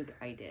don't think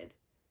I did.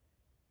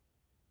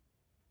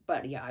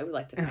 But yeah, I would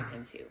like to find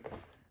him too.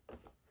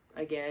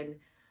 Again.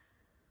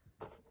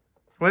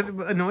 What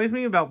annoys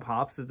me about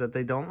Pops is that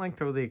they don't like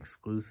throw the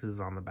exclusives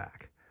on the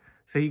back.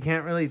 So you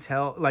can't really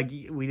tell, like,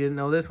 we didn't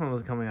know this one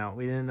was coming out.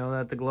 We didn't know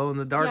that the glow in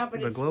the dark, yeah, but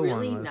the it's glow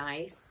really one was.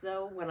 nice,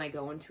 though, when I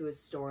go into a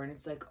store and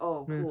it's like,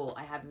 oh, cool,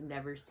 I have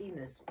never seen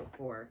this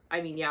before.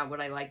 I mean, yeah, would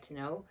I like to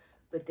know?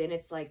 But then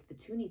it's like the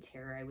Toonie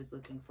Terror I was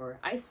looking for.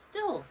 I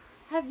still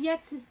have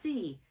yet to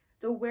see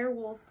the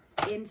werewolf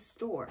in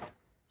store.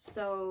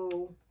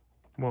 So...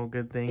 Well,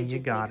 good thing you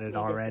got it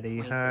already,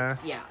 huh?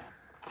 Yeah.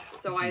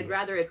 So I'd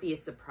rather it be a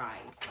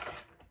surprise.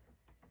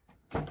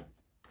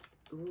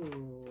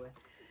 Ooh.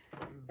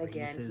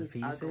 Again, Reese's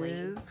he's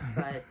ugly,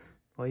 but...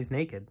 Well, he's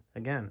naked,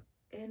 again.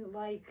 And,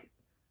 like...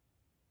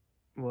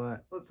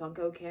 What? What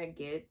Funko can't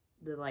get,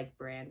 the, like,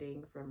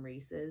 branding from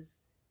Reese's.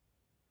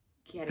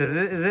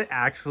 Is it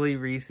actually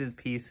Reese's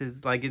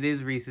Pieces? Like, it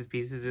is Reese's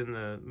Pieces in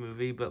the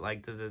movie, but,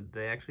 like,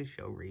 they actually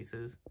show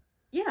Reese's?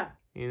 Yeah.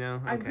 You know?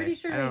 Okay. I'm pretty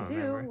sure they do.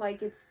 Remember.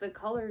 Like, it's the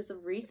colors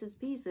of Reese's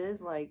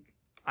Pieces, like...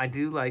 I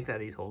do like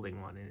that he's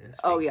holding one in his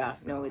Oh, fingers, yeah.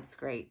 though. No, it's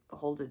great.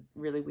 Hold it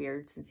really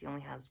weird since he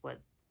only has, what,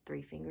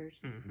 3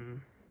 fingers? Mm-hmm.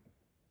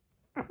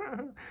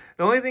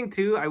 The only thing,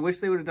 too, I wish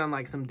they would have done,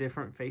 like, some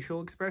different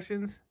facial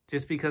expressions.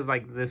 Just because,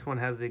 like, this one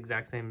has the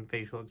exact same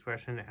facial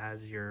expression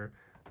as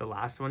the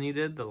last one you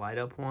did, the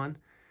light-up one.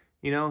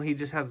 You know, he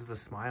just has the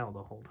smile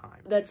the whole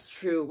time. That's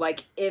true.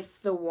 Like,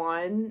 if the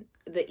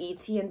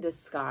E.T. in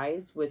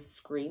disguise was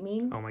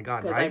screaming... Oh, my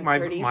God, right? I'm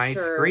my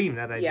sure, scream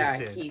that I just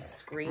did. Yeah, he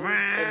screams in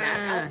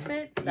that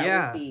outfit.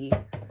 That would be...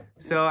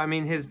 So, I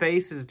mean, his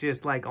face is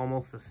just, like,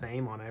 almost the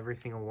same on every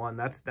single one.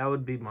 That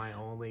would be my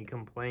only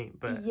complaint,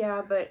 but...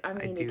 Yeah, but, I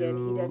mean,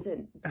 again, he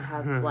doesn't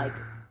have, like,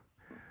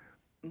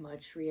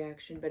 much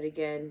reaction. But,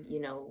 again,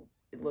 you know,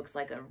 it looks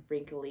like a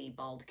wrinkly,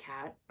 bald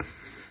cat.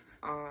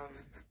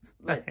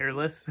 But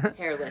hairless?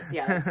 Hairless,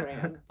 yeah, that's what I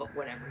meant. But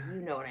whatever,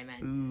 you know what I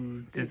meant.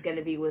 Ooh, He's going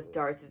to be with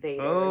Darth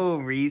Vader. Oh,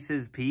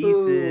 Reese's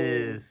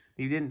Pieces.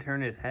 Boom. You didn't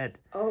turn his head.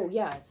 Oh,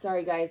 yeah.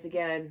 Sorry, guys,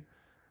 again.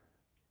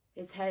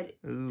 His head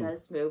Ooh.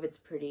 does move. It's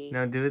pretty.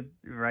 No, do it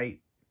right.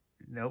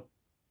 Nope.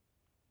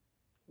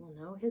 Well,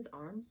 no, his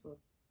arms look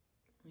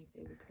like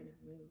they would kind of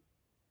move.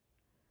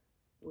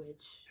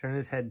 Which... Turn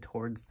his head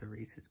towards the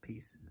Reese's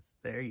Pieces.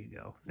 There you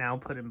go. Now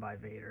put him by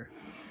Vader.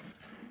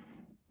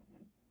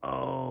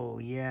 Oh,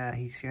 yeah,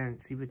 he's sharing.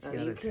 See what you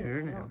gotta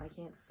turn him. I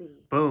can't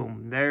see.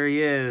 Boom, there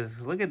he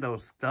is. Look at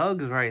those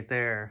thugs right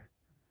there.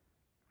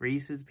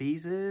 Reese's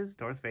Pieces.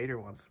 Darth Vader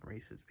wants some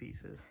Reese's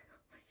Pieces.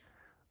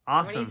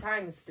 Awesome. How many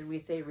times did we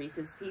say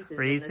Reese's Pieces?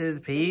 Reese's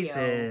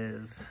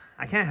Pieces.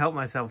 I can't help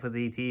myself with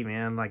ET,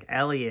 man. Like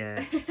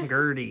Elliot,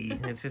 Gertie.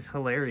 It's just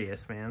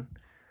hilarious, man.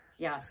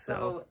 Yeah,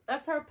 so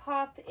that's our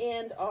pop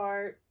and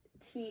our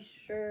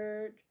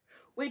t-shirt.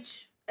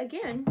 Which,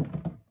 again...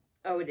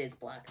 Oh, it is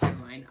black. Never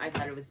mind. I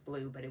thought it was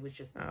blue, but it was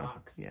just the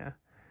box. Yeah.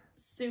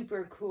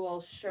 Super cool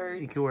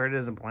shirt. You could wear it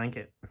as a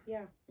blanket.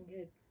 Yeah, I'm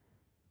good.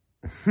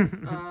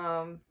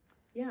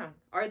 Yeah.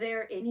 Are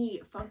there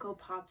any Funko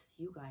Pops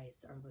you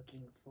guys are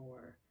looking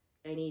for?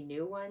 Any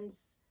new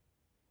ones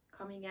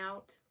coming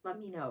out? Let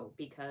me know,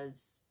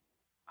 because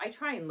I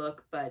try and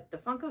look, but the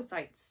Funko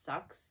site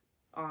sucks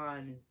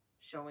on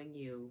showing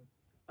you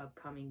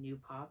upcoming new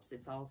pops.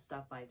 It's all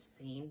stuff I've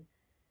seen.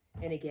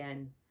 And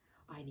again,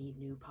 I need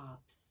new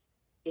pops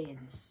in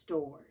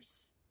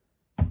stores.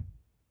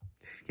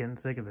 Just getting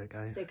sick of it,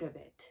 guys. Sick of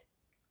it.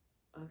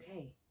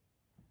 Okay.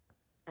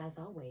 As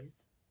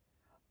always,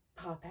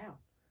 pop out.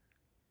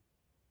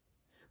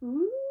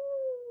 Ooh.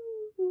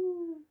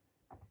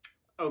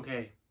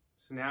 Okay,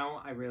 so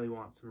now I really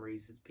want some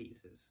Reese's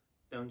Pieces,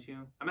 don't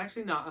you? I'm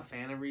actually not a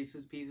fan of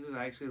Reese's Pieces.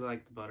 I actually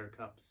like the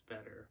Buttercups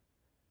better.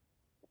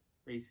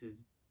 Reese's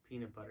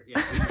peanut butter.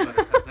 Yeah, peanut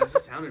butter cups. That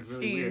just sounded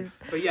really weird.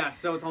 But yeah,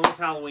 so it's almost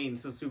Halloween,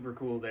 so super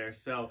cool there.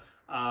 So,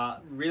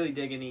 really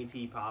digging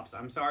ET Pops.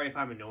 I'm sorry if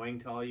I'm annoying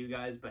to all you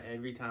guys, but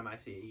every time I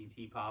see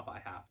an ET Pop, I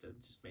have to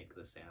just make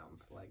the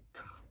sounds. Like,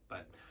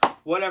 but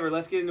whatever.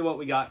 Let's get into what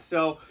we got.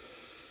 So,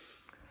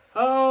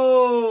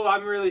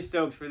 I'm really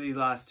stoked for these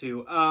last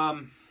two.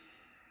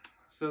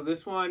 So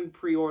this one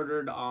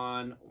pre-ordered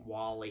on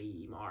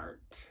Wally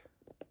Mart.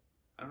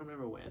 I don't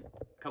remember when.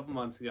 A couple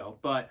months ago,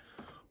 but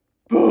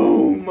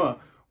boom!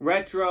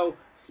 Retro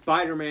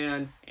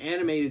Spider-Man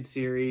animated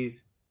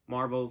series,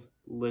 Marvel's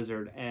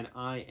Lizard, and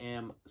I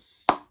am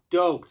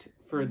stoked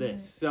for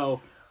this.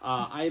 So,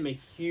 I am a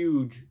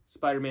huge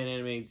Spider-Man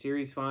animated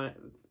series fan,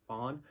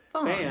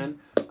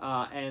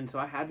 and so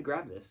I had to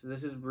grab this.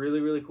 This is really,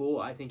 really cool.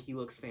 I think he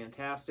looks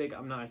fantastic.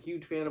 I'm not a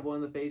huge fan of one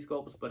of the face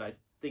sculpts, but I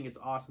think it's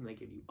awesome. They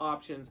give you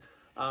options.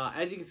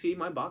 As you can see,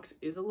 my box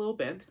is a little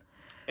bent.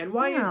 And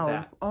why is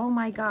that? Oh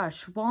my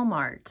gosh,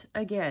 Walmart.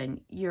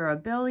 Again, you're a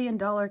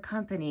billion-dollar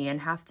company and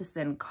have to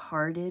send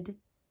carded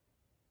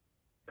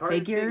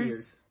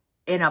figures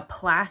in a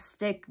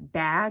plastic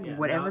bag,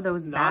 whatever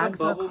those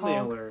bags are called. Not a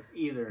bubble mailer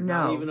either.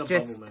 No, not even a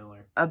just bubble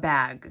mailer. A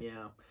bag.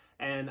 Yeah.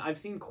 And I've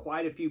seen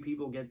quite a few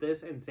people get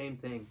this, and same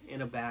thing,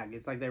 in a bag.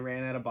 It's like they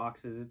ran out of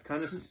boxes. It's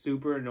kind of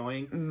super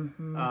annoying.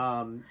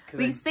 Mm-hmm. At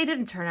least they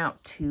didn't turn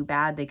out too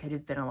bad. They could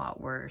have been a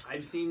lot worse.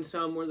 I've seen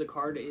some where the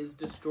card is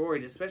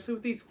destroyed, especially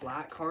with these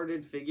flat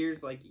carded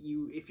figures. Like,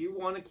 if you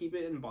want to keep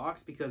it in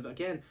box, because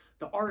again,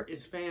 the art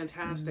is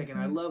fantastic, and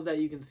I love that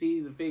you can see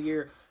the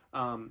figure.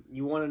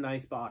 You want a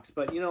nice box,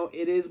 but you know,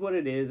 it is what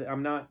it is.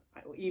 I'm not,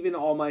 even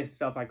all my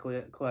stuff I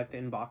collect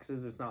in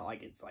boxes, it's not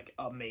like it's like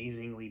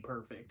amazingly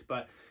perfect,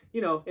 but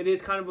you know, it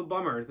is kind of a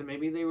bummer that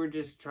maybe they were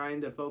just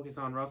trying to focus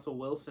on Russell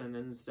Wilson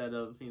instead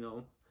of, you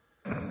know,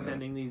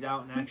 sending these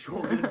out in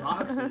actual good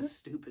boxes.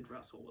 Stupid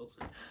Russell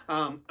Wilson.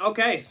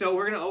 Okay, so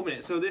we're gonna open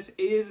it. So this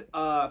is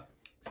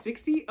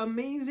 60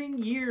 amazing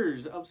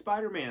years of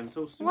Spider-Man.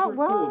 So super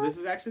cool. This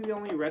is actually the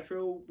only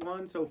retro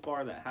one so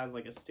far that has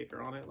like a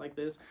sticker on it like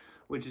this,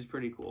 which is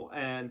pretty cool.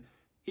 And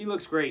he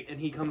looks great, and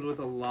he comes with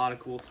a lot of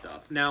cool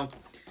stuff. Now,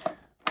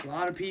 a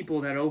lot of people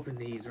that open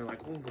these are like,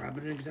 oh, grab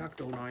an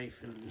X-Acto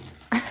knife and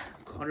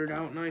cut it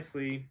out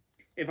nicely.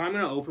 If I'm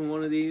going to open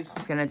one of these...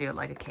 He's going to do it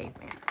like a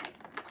caveman.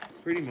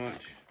 Pretty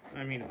much.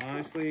 I mean,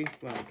 honestly,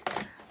 like...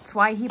 That's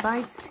why he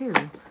buys two.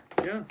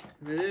 Yeah,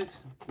 it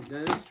is.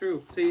 That is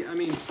true. See, I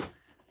mean,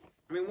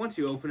 once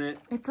you open it...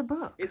 It's a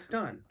book. It's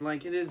done.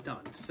 Like, it is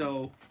done.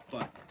 So,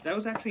 but that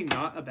was actually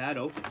not a bad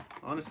open,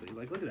 honestly.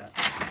 Like, look at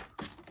that.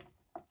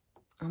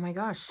 Oh my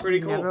gosh.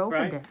 Pretty cool, never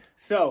opened right? it.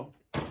 So,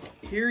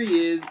 here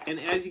he is, and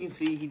as you can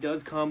see, he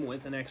does come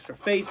with an extra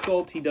face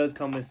sculpt. He does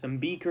come with some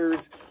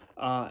beakers,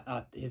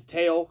 his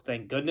tail,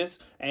 thank goodness,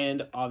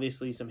 and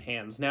obviously some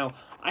hands. Now,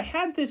 I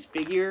had this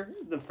figure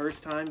the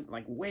first time,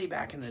 like way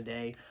back in the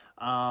day,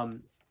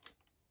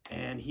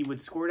 and he would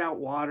squirt out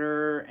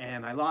water,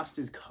 and I lost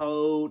his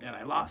coat, and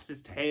I lost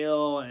his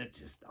tail, and it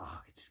just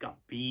got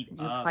beat up.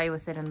 Did you play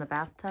with it in the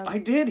bathtub? I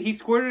did. He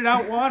squirted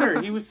out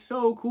water. He was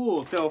so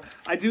cool. So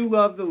I do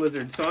love the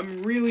Lizard. So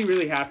I'm really,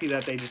 really happy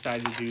that they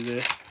decided to do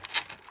this.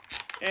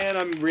 And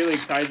I'm really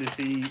excited to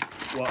see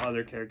what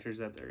other characters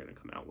that they're going to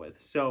come out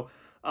with. So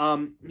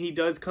he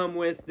does come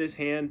with this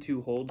hand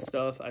to hold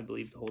stuff, I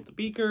believe, to hold the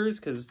beakers,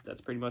 because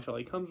that's pretty much all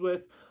he comes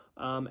with.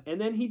 And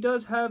then he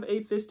does have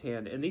a fist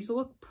hand, and these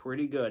look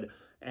pretty good.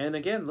 And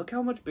again, look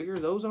how much bigger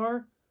those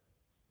are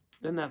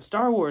than that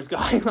Star Wars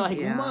guy.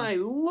 Like, my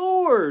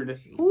lord.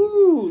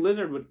 Ooh,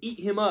 Lizard would eat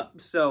him up.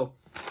 So,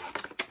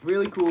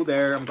 really cool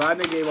there. I'm glad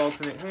they gave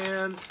alternate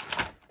hands.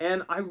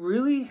 And I'm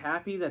really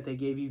happy that they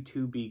gave you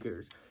 2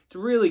 beakers. It's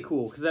really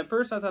cool, because at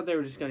first I thought they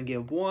were just going to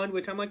give 1,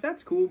 which I'm like,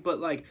 that's cool. But,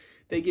 like,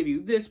 they give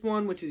you this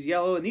one, which is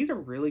yellow. And these are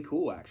really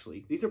cool,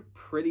 actually. These are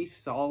pretty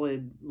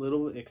solid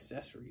little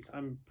accessories.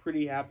 I'm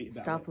pretty happy about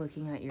it. Stop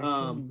looking at your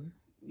team.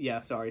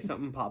 Yeah, sorry,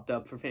 something popped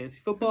up for fantasy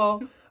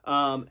football.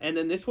 And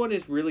then this one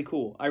is really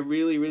cool. I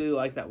really, really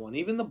like that one.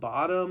 Even the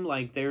bottom,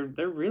 like, they're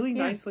really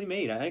nicely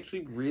made. I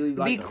actually really like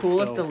them. It'd be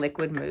cool if the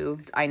liquid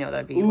moved. I know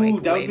that'd be way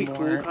that would be more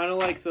cool. Kind of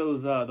like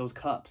those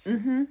cups.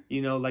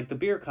 You know, like the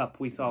beer cup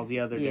we saw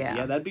the other day.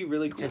 Yeah, that'd be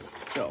really cool.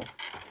 So,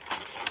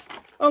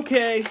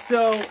 okay,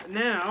 so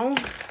now...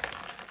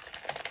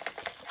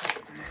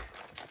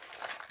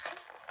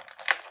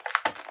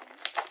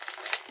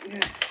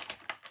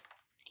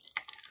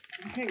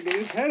 Hey, get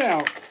his head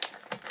out.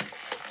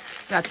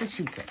 That's what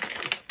she said.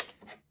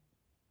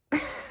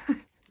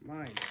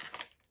 My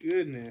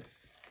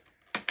goodness.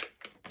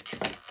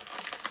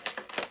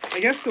 I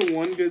guess the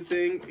one good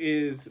thing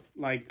is,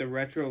 like, the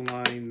retro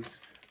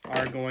lines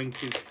are going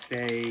to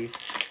stay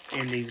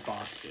in these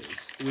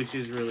boxes, which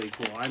is really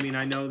cool. I mean,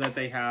 I know that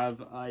they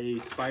have a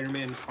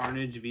Spider-Man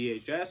Carnage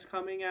VHS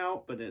coming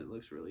out, but it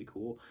looks really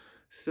cool.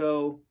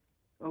 So...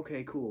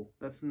 okay, cool.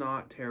 That's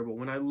not terrible.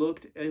 When I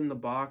looked in the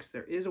box,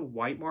 there is a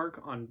white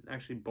mark on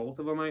actually both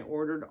of them I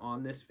ordered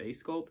on this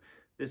face sculpt.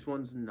 This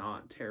one's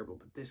not terrible,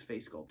 but this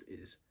face sculpt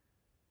is,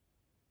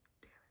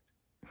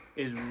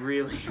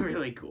 really,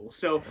 really cool.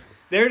 So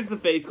there's the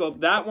face sculpt.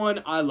 That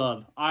one I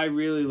love. I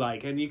really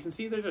like. And you can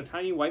see there's a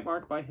tiny white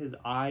mark by his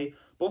eye.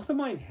 Both of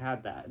mine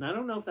had that. And I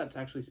don't know if that's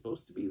actually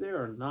supposed to be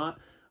there or not.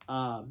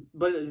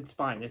 But it's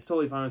fine. It's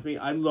totally fine with me.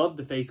 I love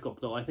the face sculpt,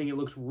 though. I think it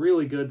looks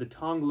really good. The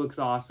tongue looks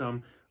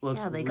awesome.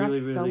 Looks they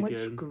really, got so really much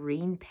good.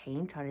 green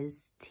paint on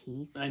his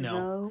teeth. I know.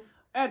 Though.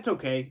 That's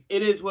okay.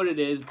 It is what it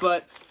is,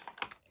 but...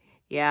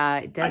 yeah,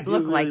 it does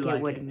look really like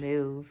it would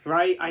move.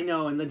 Right? I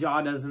know, and the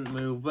jaw doesn't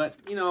move, but,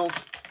 you know...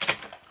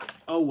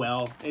 oh,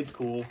 well. It's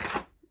cool.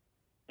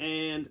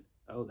 And...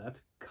 oh,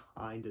 that's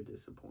kind of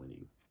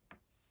disappointing.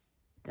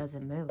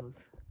 Doesn't move.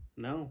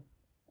 No.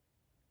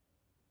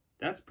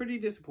 That's pretty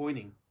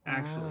disappointing,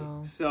 actually.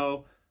 Wow.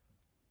 So...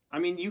 I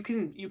mean, you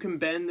can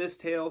bend this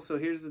tail. So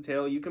here's the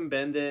tail. You can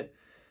bend it,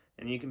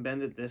 and you can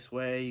bend it this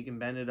way. You can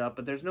bend it up,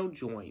 but there's no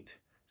joint.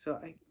 So,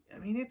 I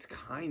mean, it's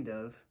kind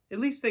of... at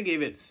least they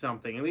gave it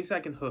something. At least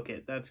I can hook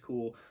it. That's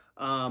cool.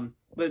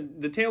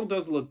 But the tail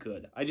does look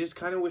good. I just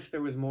kind of wish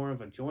there was more of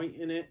a joint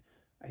in it.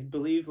 I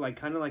believe, like,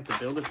 kind of like the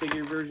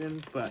Build-A-Figure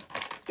version, but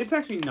it's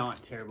actually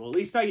not terrible. At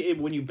least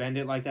when you bend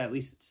it like that, at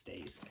least it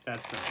stays.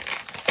 That's nice.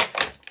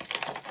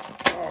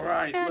 All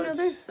right. Yeah,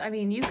 no, I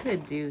mean, you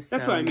could do some...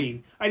 that's what I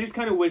mean. I just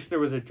kind of wish there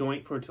was a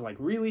joint for it to, like,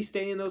 really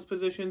stay in those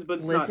positions, but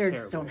it's not terrible.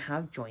 Lizards don't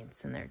have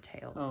joints in their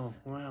tails. Oh,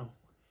 wow.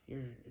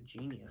 You're a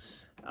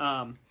genius.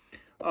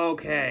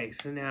 Okay,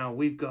 so now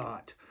we've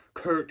got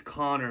Curt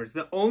Connors.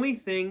 The only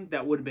thing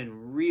that would have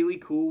been really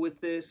cool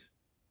with this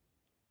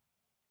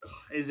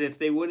is if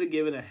they would have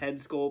given a head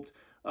sculpt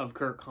of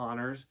Curt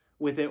Connors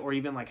with it, or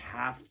even, like,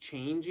 half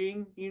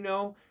changing, you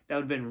know? That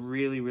would have been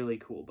really, really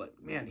cool. But,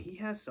 man, he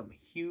has some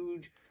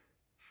huge...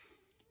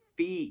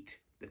 feet.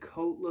 The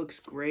coat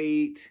looks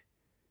great.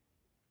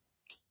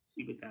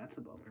 See, but that's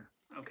a bummer.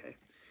 Okay.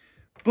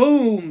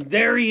 Boom!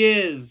 There he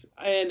is!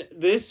 And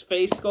this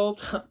face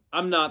sculpt,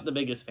 I'm not the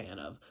biggest fan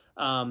of.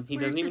 He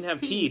doesn't even have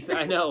teeth.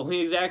 I know,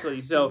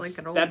 exactly. So like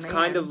that's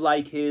kind of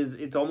like his...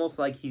 it's almost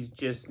like he's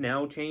just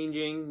now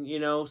changing, you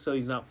know? So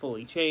he's not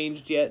fully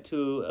changed yet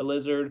to a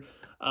lizard.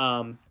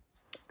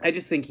 I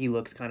just think he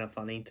looks kind of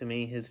funny to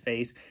me, his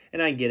face.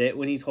 And I get it.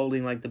 When he's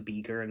holding, like, the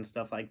beaker and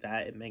stuff like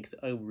that, it makes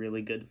a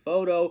really good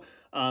photo.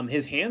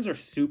 His hands are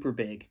super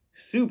big.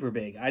 Super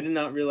big. I did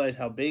not realize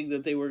how big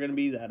that they were going to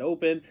be that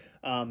open.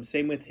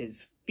 Same with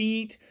his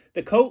feet.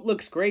 The coat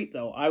looks great,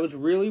 though. I was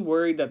really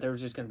worried that there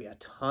was just going to be a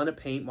ton of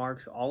paint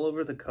marks all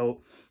over the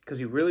coat, because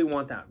you really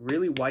want that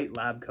really white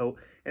lab coat,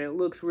 and it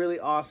looks really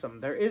awesome.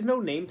 There is no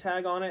name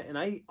tag on it, and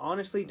I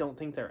honestly don't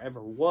think there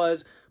ever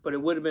was, but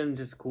it would have been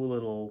just a cool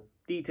little...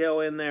 detail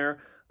in there.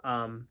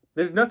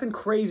 There's nothing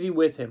crazy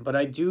with him, but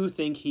I do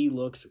think he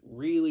looks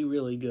really,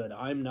 really good.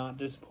 I'm not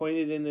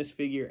disappointed in this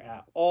figure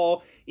at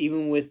all.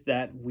 Even with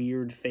that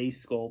weird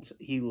face sculpt,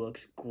 he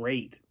looks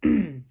great.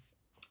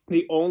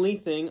 The only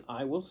thing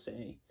I will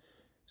say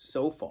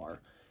so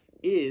far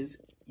is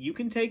you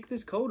can take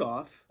this coat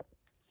off,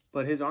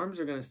 but his arms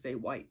are going to stay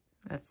white.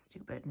 That's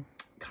stupid.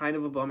 Kind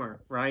of a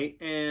bummer, right?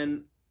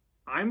 And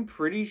I'm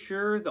pretty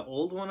sure the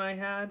old one I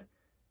had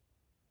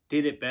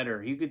did it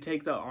better. You could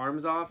take the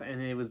arms off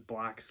and it was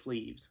black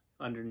sleeves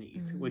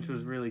underneath, which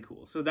was really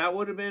cool. So that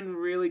would have been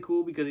really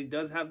cool because he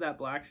does have that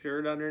black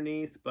shirt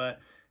underneath, but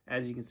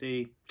as you can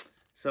see,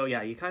 so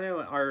yeah, you kind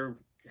of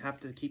have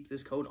to keep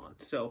this coat on.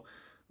 So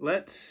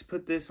let's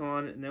put this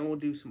on and then we'll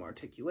do some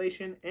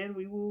articulation and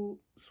we will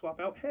swap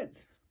out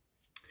heads.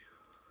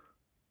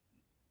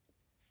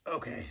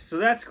 Okay, so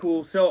that's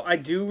cool. So I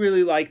do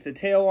really like the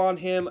tail on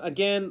him.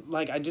 Again,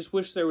 like, I just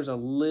wish there was a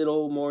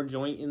little more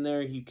joint in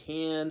there. You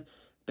can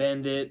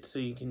bend it so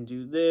you can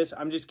do this.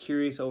 I'm just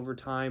curious over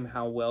time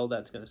how well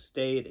that's going to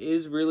stay. It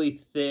is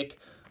really thick,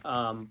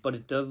 but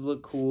it does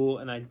look cool.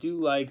 And I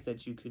do like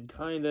that you could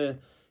kind of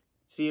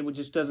see it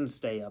just doesn't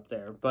stay up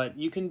there. But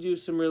you can do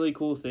some really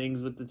cool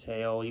things with the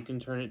tail. You can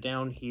turn it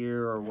down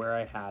here or where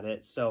I had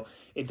it. So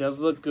it does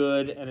look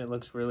good, and it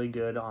looks really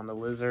good on the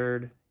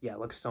lizard. Yeah, it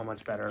looks so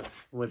much better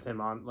with him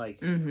on,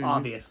 like,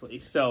 obviously.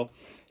 So,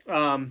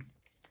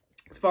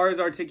 as far as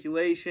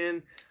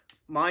articulation,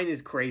 mine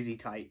is crazy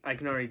tight. I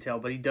can already tell.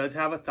 But he does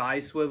have a thigh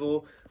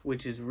swivel,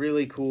 which is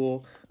really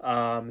cool.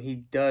 He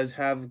does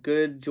have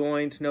good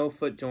joints. No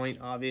foot joint,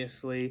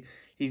 obviously.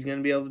 He's going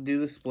to be able to do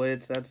the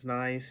splits. That's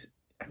nice.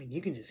 I mean,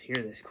 you can just hear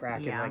this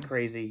cracking like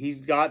crazy.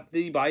 He's got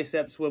the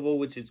bicep swivel,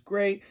 which is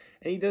great.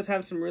 And he does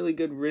have some really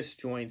good wrist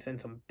joints and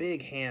some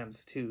big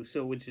hands, too.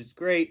 So, which is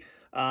great.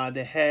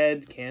 The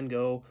head can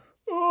go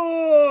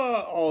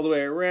all the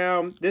way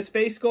around. This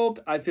face sculpt,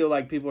 I feel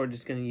like people are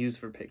just going to use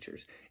for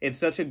pictures. It's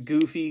such a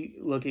goofy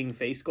looking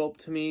face sculpt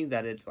to me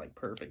that it's like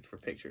perfect for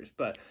pictures.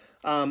 But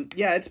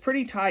yeah, it's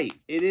pretty tight.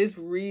 It is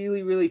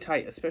really, really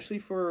tight, especially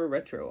for a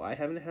retro. I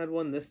haven't had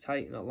one this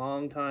tight in a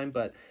long time,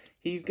 but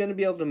he's going to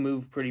be able to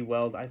move pretty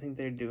well. I think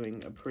they're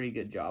doing a pretty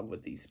good job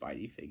with these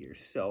Spidey figures.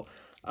 So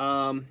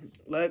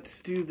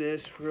let's do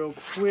this real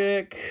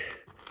quick.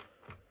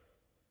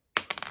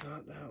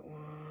 Not that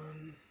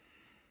one.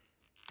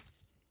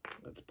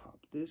 Let's pop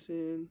this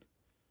in.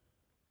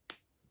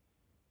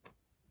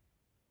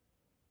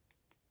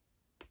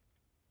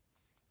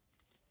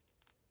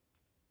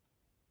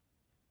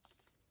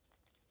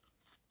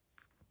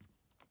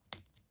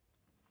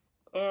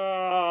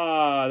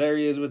 There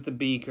he is with the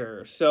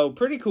beaker. So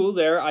pretty cool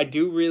there. I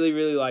do really,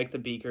 really like the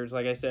beakers.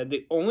 Like I said,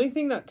 the only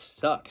thing that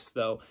sucks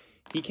though,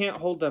 he can't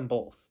hold them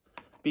both.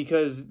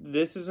 Because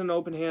this is an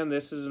open hand,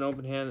 this is an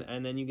open hand,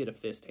 and then you get a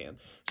fist hand.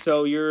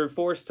 So you're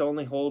forced to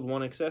only hold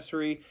one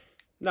accessory.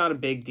 Not a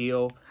big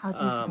deal.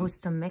 How's he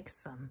supposed to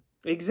mix them?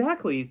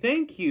 Exactly.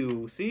 Thank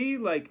you. See,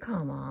 like...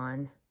 Come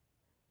on.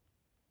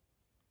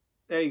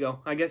 There you go.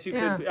 I guess you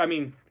could... I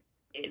mean,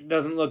 it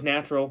doesn't look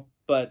natural,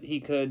 but he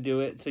could do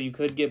it. So you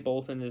could get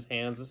both in his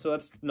hands. So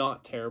that's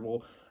not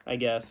terrible, I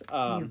guess.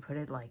 You put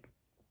it like...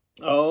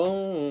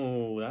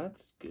 Oh,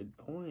 that's a good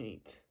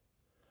point.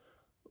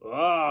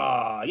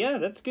 Ah, yeah,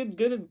 that's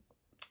good.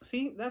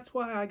 See, that's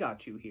why I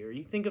got you here.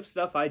 You think of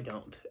stuff I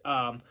don't.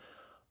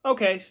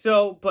 Okay,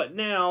 so, but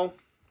now,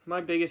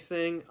 my biggest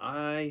thing,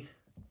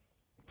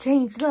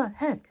 change the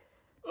head.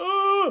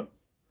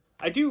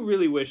 I do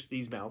really wish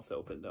these mouths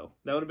open, though.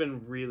 That would have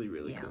been really,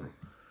 really cool.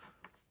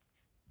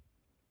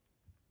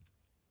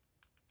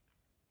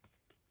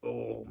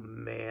 Oh,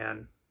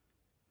 man.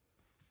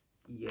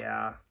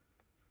 Yeah,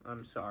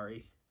 I'm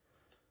sorry.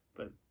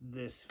 But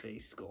this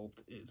face sculpt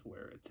is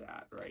where it's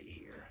at right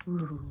here.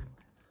 Ooh.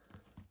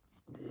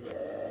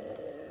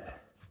 Yeah.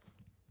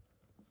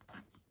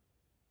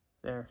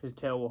 There, his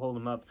tail will hold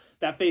him up.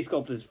 That face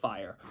sculpt is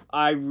fire.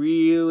 I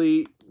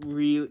really,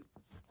 really...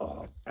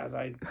 Oh, as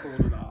I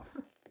pulled it off.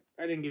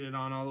 I didn't get it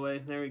on all the way.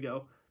 There we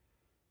go.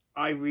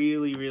 I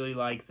really, really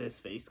like this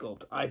face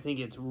sculpt. I think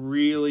it's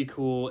really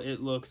cool.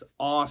 It looks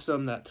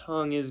awesome. That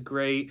tongue is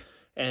great.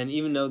 And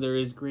even though there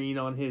is green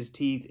on his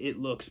teeth, it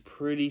looks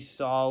pretty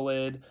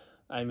solid.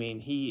 I mean,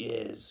 he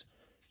is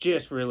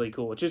just really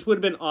cool. It just would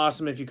have been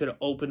awesome if you could have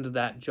opened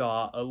that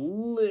jaw a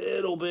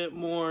little bit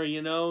more,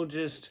 you know,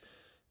 just,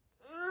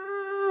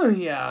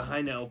 yeah,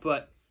 I know,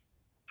 but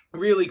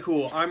really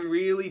cool. I'm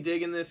really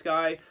digging this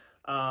guy.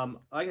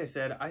 Like I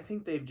said, I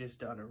think they've just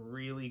done a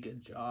really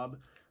good job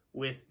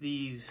with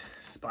these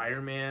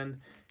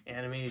Spider-Man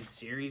animated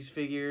series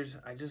figures.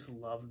 I just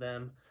love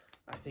them.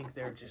 I think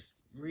they're just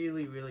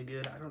really, really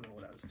good. I don't know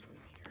what I was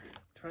doing here.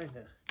 I'm trying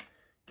to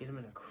get him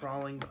in a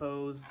crawling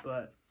pose,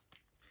 but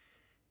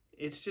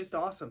it's just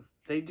awesome.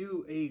 They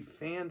do a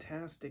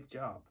fantastic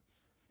job.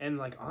 And,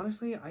 like,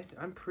 honestly,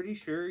 I'm pretty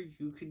sure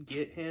you could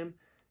get him,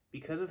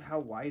 because of how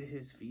wide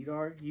his feet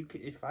are, you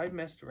could, if I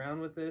messed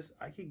around with this,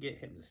 I could get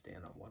him to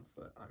stand on one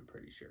foot, I'm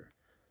pretty sure.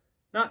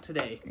 Not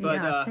today,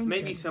 but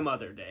maybe some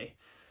other day.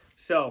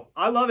 So,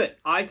 I love it.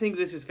 I think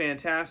this is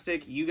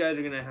fantastic. You guys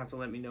are going to have to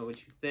let me know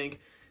what you think,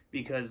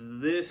 because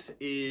this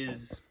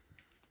is...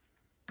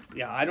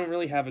 Yeah, I don't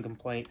really have a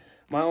complaint.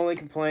 My only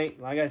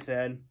complaint, like I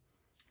said,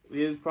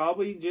 is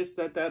probably just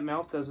that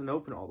mouth doesn't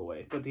open all the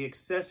way. But the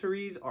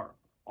accessories are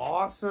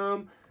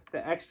awesome.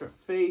 The extra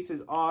face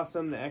is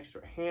awesome. The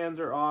extra hands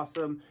are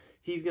awesome.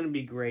 He's going to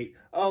be great.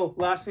 Oh,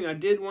 last thing I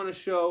did want to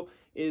show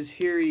is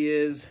here he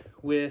is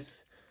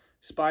with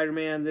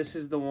Spider-Man. This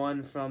is the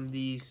one from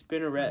the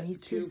Spinneret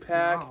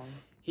 2-pack.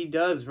 He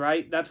does,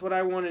 right? That's what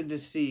I wanted to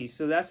see.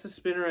 So that's the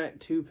Spinneret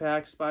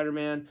 2-pack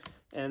Spider-Man.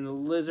 And the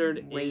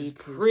lizard is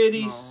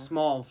pretty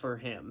small for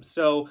him.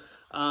 So,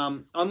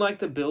 unlike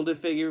the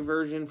Build-A-Figure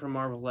version from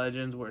Marvel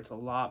Legends, where it's a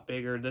lot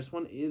bigger, this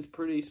one is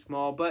pretty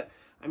small. But,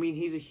 I mean,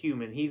 he's a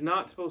human. He's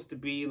not supposed to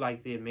be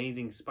like the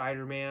Amazing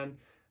Spider-Man.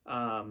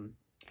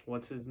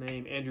 what's his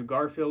name? Andrew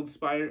Garfield's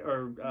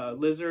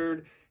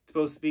lizard. It's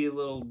supposed to be a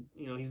little,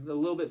 you know, he's a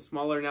little bit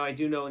smaller now. I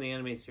do know in the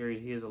animated series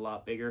he is a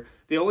lot bigger.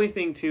 The only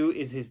thing too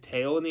is his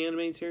tail in the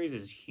animated series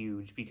is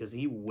huge because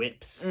he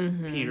whips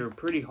Peter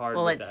pretty hard.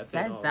 Well, with it that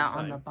says thing that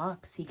on the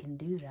box. He can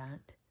do that.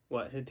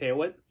 What, his tail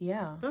whip?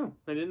 Yeah. Oh,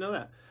 I didn't know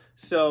that.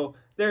 So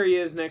there he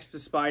is next to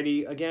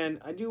Spidey. Again,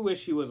 I do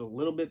wish he was a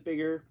little bit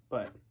bigger,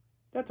 but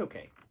that's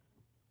okay.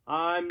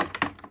 I'm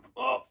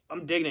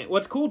digging it.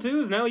 What's cool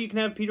too is now you can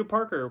have Peter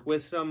Parker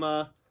with some,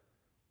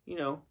 you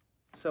know,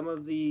 some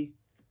of the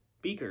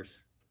beakers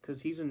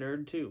because he's a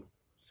nerd too.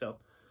 So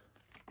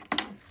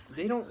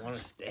they don't want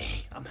to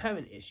stay. I'm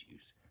having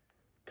issues.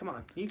 Come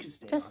on, you can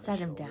stay. Just set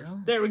him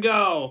down. There we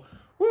go.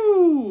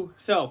 Woo!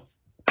 So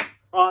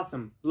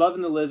awesome.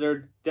 Loving the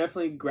lizard.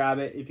 Definitely grab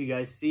it if you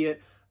guys see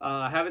it.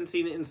 Haven't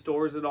seen it in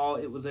stores at all.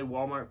 It was a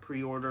Walmart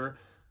pre-order.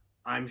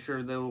 I'm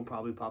sure they will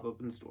probably pop up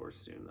in stores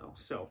soon though.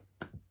 So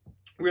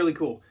really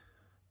cool.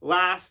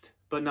 Last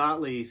but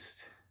not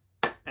least,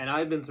 and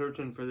I've been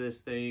searching for this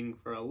thing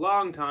for a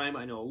long time.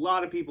 I know a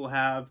lot of people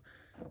have.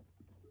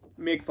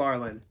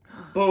 Mcfarlane.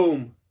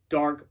 Boom.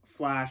 Dark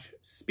Flash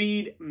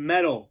Speed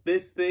Metal.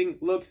 This thing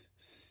looks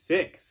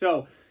sick.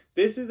 So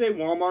this is a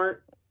Walmart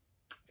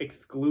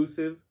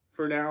exclusive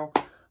for now.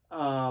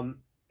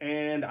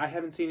 And I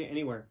haven't seen it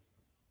anywhere.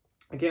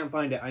 I can't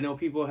find it. I know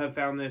people have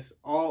found this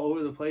all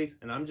over the place,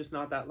 and I'm just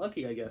not that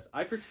lucky, I guess.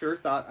 I for sure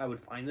thought I would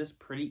find this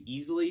pretty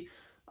easily,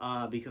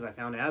 because I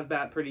found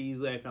Asbat pretty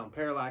easily. I found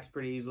Parallax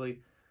pretty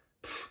easily.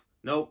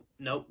 Nope.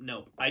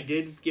 I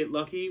did get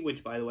lucky,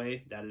 which, by the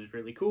way, that is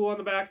really cool on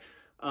the back.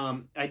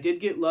 I did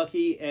get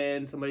lucky,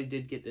 and somebody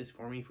did get this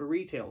for me for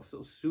retail,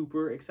 so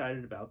super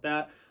excited about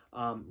that.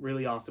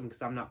 Really awesome,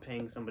 because I'm not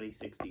paying somebody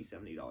 $60,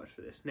 $70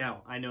 for this.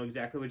 Now, I know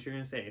exactly what you're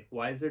going to say.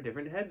 Why is there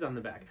different heads on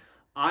the back?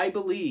 I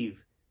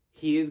believe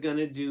he is going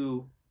to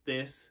do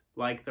this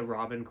like the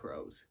Robin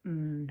Crows.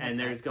 And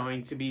there's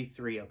going to be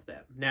 3 of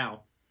them.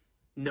 Now,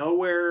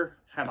 nowhere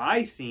have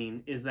I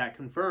seen is that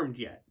confirmed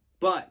yet.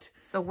 But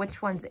so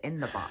which one's in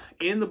the box?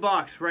 In the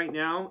box right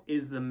now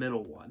is the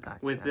middle one. Gotcha.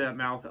 With the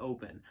mouth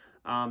open.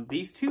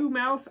 These 2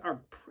 mouths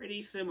are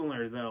pretty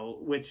similar though,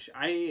 which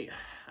I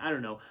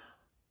don't know.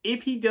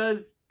 If he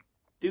does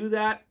do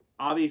that,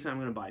 obviously I'm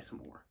going to buy some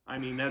more. I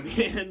mean,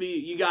 that'd be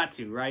you got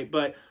to, right?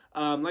 But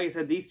like I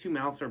said, these 2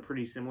 mouths are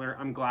pretty similar.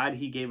 I'm glad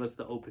he gave us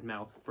the open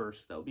mouth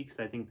first, though, because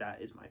I think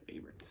that is my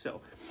favorite.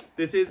 So,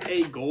 this is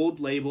a gold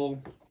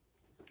label.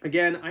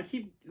 Again, I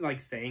keep, like,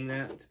 saying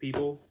that to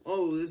people.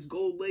 Oh, this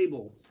gold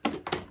label.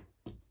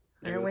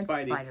 There went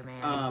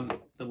Spider-Man.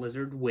 The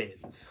lizard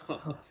wins.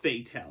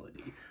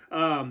 Fatality.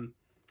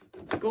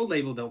 Gold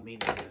label don't mean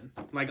nothing.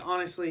 Like,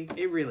 honestly,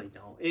 it really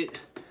don't.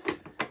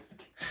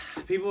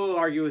 People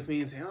argue with me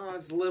and say, oh,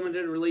 it's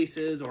limited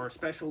releases or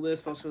special this,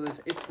 special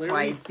this. It's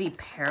literally... That's why I see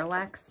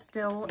Parallax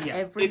still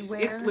everywhere.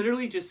 It's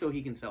literally just so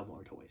he can sell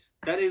more toys.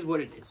 That is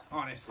what it is,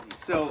 honestly.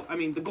 So, I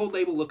mean, the gold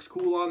label looks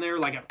cool on there.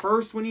 Like, at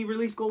first, when he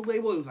released gold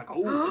label, it was like,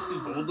 oh, this is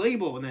gold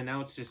label. And then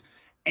now it's just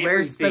everything.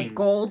 Where's the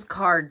gold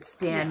card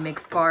stand,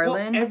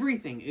 Mcfarlane? Well,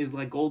 everything is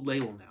like gold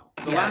label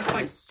now. The last,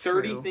 like,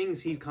 30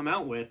 things he's come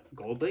out with,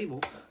 gold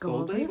label,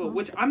 gold label.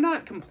 Which, I'm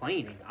not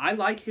complaining. I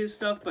like his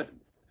stuff, but...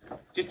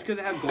 just because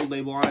I have gold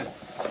label on it,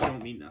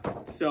 don't mean nothing.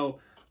 So,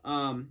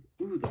 ooh,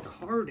 the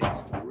card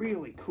is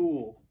really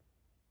cool.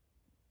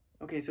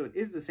 Okay, so it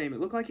is the same. It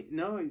looked like,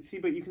 no, see,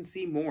 but you can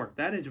see more.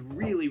 That is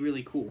really,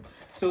 really cool.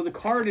 So the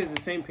card is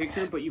the same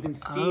picture, but you can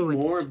see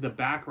more of the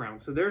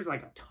background. So there's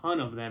like a ton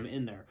of them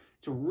in there.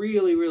 It's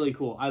really, really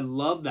cool. I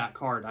love that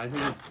card. I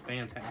think it's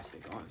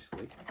fantastic,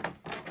 honestly.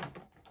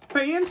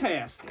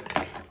 Fantastic.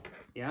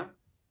 Yeah?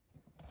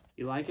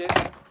 You like it?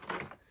 At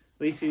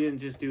least he didn't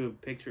just do a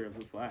picture of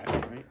the Flash,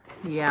 right?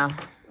 Yeah.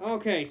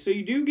 Okay, so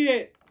you don't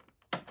get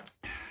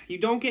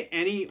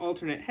any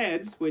alternate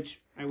heads,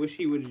 which I wish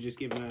he would have just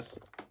given us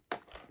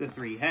the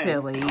 3 heads.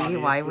 Silly. Obviously.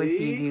 Why would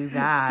he do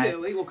that?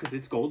 Silly. Well, because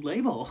it's gold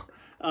label.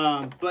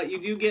 But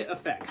you do get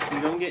effects. You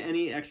don't get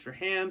any extra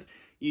hands.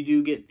 You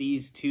do get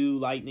these 2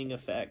 lightning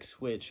effects,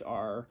 which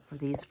are... Are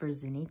these for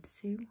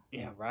Zenitsu?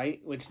 Yeah, right?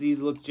 Which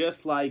these look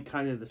just like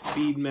kind of the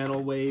speed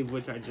metal wave,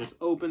 which I just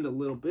opened a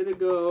little bit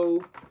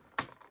ago.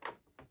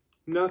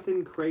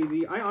 Nothing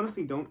crazy. I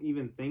honestly don't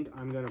even think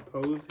I'm going to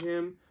pose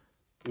him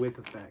with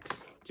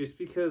effects. Just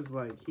because,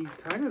 like, he's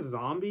kind of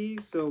zombie.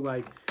 So,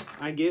 like,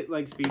 I get,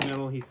 like, speed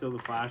metal. He's still the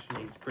Flash and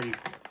he's pretty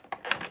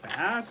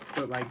fast.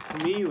 But, like,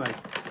 to me, like,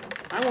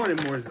 I want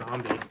him more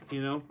zombie,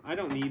 you know? I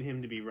don't need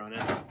him to be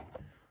running.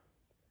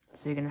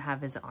 So you're going to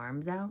have his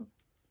arms out?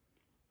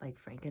 Like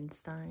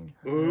Frankenstein?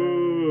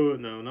 Ooh,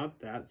 no,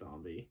 not that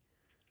zombie.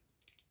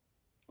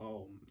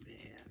 Oh,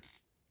 man.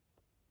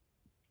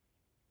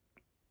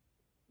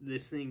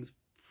 This thing's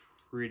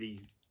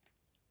pretty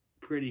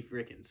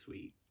freaking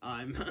sweet.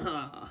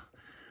 I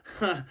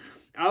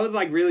was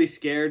like really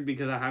scared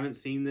because I haven't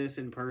seen this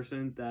in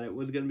person that it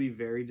was going to be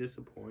very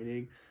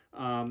disappointing.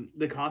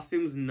 The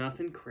costume's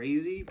nothing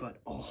crazy,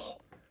 but oh.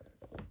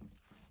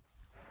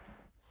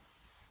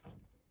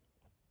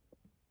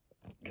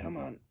 Come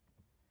on.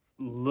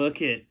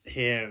 look at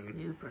him.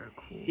 Super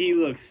cool. He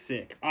looks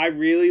sick. I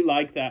really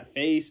like that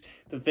face.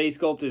 The face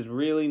sculpt is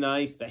really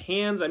nice. The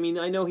hands, I mean,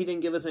 I know he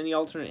didn't give us any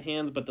alternate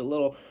hands, but the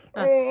little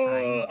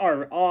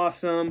are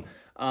awesome.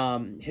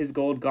 His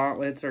gold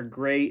gauntlets are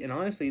great. And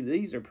honestly,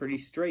 these are pretty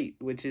straight,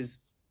 which is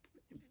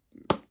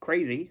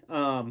crazy.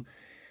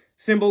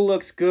 Symbol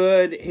looks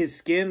good. His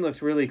skin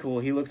looks really cool.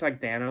 He looks like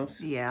Thanos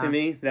to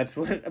me. That's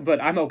what,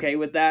 but I'm okay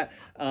with that.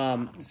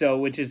 So,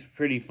 which is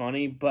pretty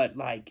funny, but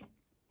like,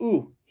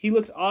 ooh, he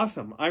looks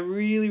awesome. I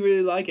really,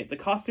 really like it. The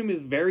costume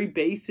is very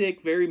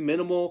basic, very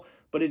minimal,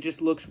 but it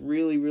just looks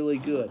really, really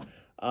good.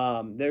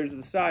 There's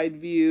the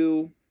side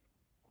view.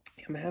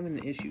 I'm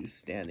having issues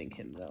standing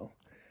him though.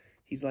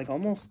 He's like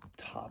almost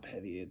top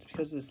heavy. It's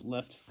because this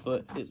left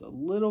foot is a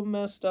little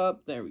messed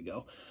up. There we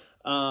go.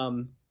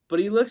 But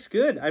he looks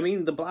good. I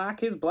mean, the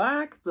black is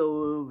black.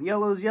 The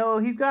yellow's yellow.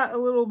 He's got a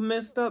little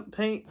messed up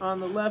paint on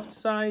the left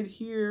side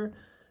here.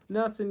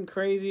 Nothing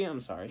crazy.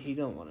 I'm sorry. He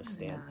don't want to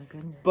stand. Yeah,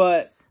 goodness.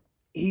 But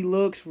he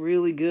looks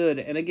really good.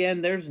 And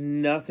again, there's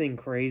nothing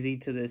crazy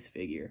to this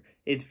figure.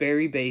 It's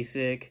very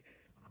basic.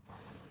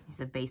 He's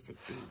a basic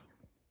bee.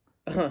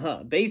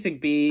 Basic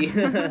bee.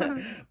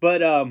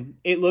 But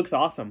it looks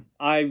awesome.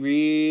 I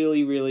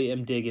really, really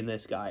am digging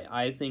this guy.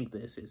 I think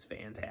this is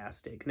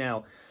fantastic.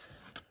 Now,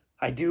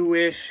 I do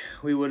wish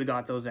we would have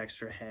got those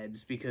extra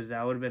heads because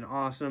that would have been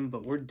awesome,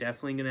 but we're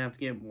definitely going to have to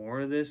get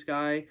more of this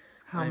guy.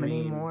 How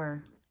many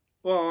more?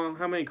 Well,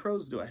 how many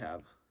crows do I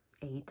have?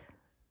 8.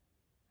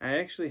 I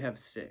actually have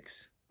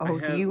 6. Oh,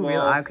 do you really?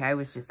 Okay, I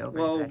was just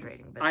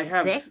over-exaggerating, but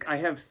 6? I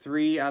have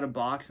 3 out of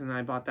box, and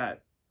I bought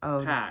that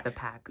pack. The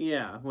pack.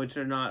 Yeah, which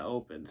are not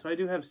open. So I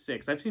do have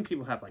 6. I've seen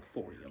people have like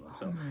 4 yellow.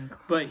 So,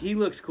 but he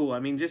looks cool. I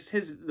mean, just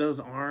those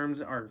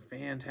arms are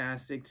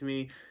fantastic to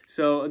me.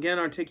 So again,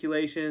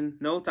 articulation,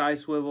 no thigh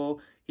swivel.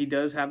 He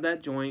does have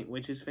that joint,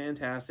 which is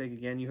fantastic.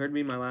 Again, you heard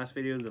me in my last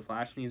video. The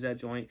Flash needs that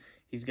joint.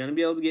 He's gonna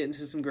be able to get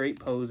into some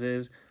great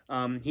poses.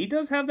 He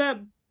does have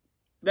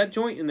that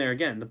joint in there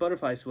again, the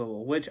butterfly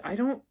swivel, which I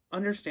don't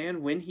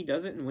understand when he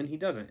does it and when he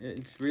doesn't.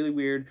 It's really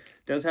weird.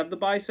 Does have the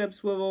bicep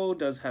swivel.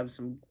 Does have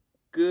some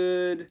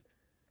good,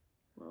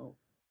 well,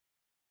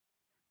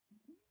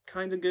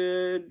 kind of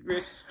good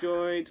wrist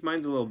joints.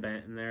 Mine's a little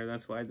bent in there.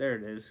 That's why. There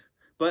it is.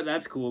 But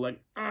that's cool. Like,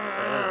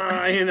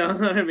 you know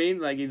what I mean?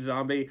 Like, he's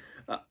zombie.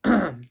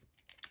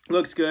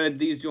 Looks good.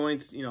 These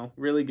joints, you know,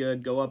 really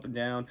good. Go up and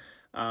down.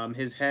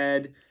 His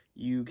head,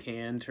 you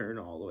can turn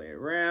all the way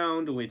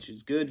around, which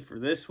is good for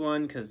this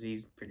one because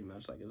he's pretty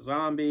much like a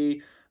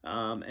zombie.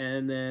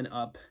 And then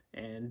up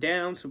and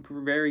down. So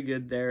very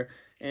good there.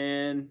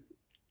 And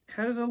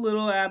has a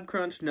little ab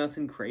crunch,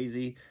 nothing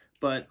crazy,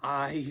 but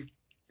I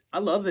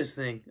love this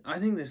thing. I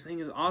think this thing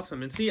is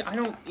awesome. And see, I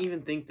don't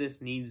even think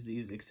this needs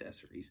these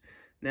accessories.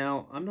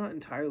 Now, I'm not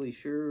entirely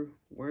sure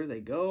where they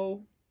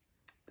go.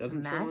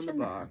 Doesn't show in the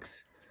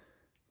box.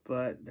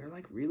 But they're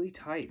like really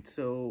tight,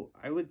 so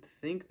I would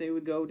think they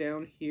would go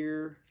down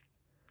here.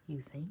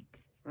 You think?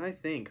 I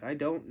think. I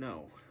don't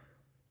know.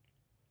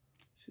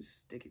 Let's just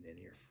stick it in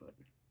your foot.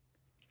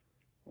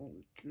 Oh,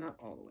 not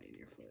all the way in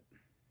your foot.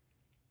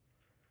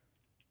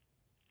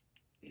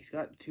 He's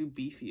got too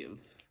beefy of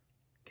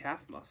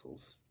calf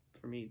muscles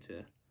for me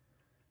to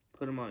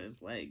put him on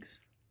his legs.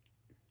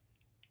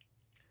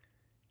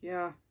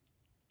 Yeah.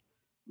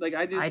 Like,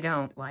 I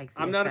don't like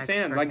the I'm not a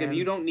fan. Like, if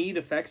you don't need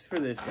effects for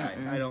this guy,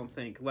 I don't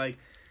think. Like,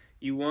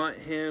 you want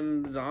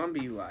him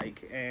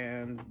zombie-like,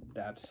 and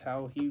that's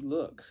how he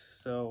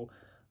looks. So,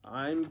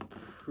 I'm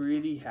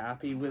pretty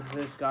happy with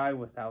this guy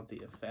without the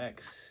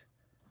effects.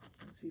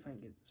 Let's see if I can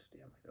get him to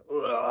stand like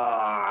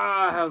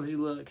that. How's he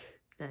look?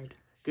 Good.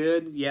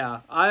 Good?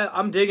 Yeah.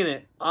 I'm digging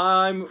it.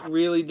 I'm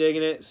really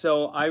digging it.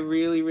 So, I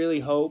really,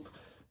 really hope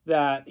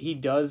that he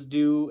does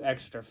do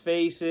extra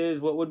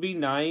faces. What would be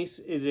nice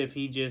is if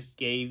he just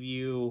gave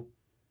you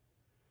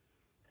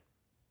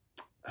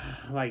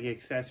like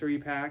accessory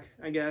pack,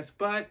 I guess.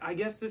 But I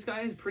guess this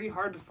guy is pretty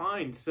hard to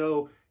find,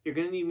 so you're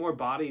gonna need more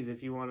bodies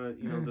if you want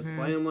to, you know,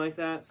 display him like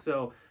that.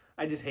 So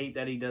I just hate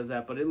that he does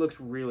that, but it looks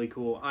really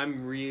cool.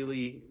 I'm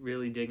really,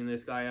 really digging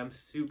this guy. I'm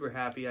super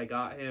happy I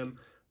got him.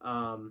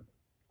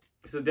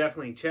 So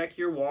definitely check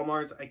your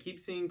Walmarts. I keep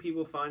seeing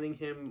people finding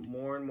him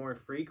more and more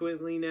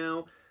frequently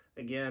now.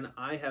 Again,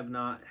 I have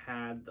not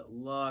had the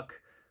luck,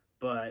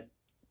 but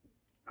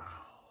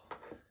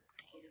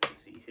let's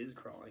see his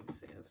crawling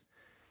stance.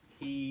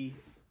 He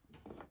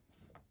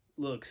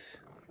looks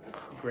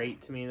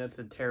great to me. That's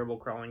a terrible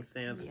crawling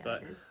stance, yeah,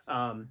 but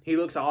he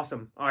looks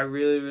awesome. I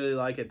really, really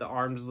like it. The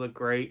arms look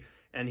great,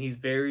 and he's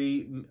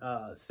very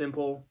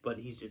simple, but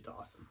he's just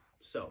awesome.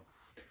 So,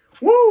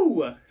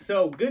 woo!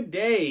 So, good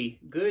day.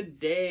 Good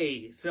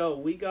day. So,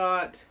 we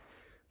got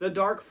the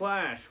Dark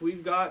Flash.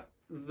 We've got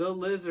the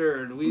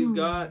Lizard, we've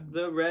got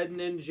the Red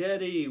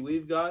Ninjetti,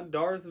 we've got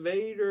Darth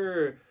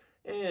Vader,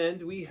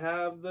 and we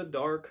have the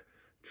Dark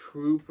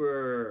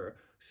Trooper.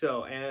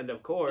 So, and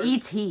of course,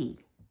 E.T.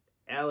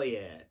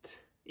 Elliot.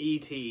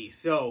 E.T.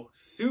 So,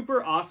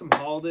 super awesome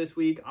haul this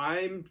week.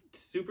 I'm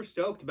super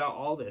stoked about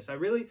all this. I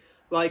really,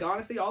 like,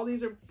 honestly, all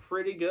these are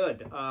pretty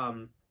good.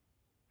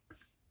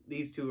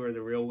 these two are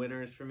the real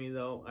winners for me,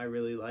 though. I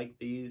really like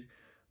these.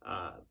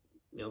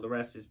 The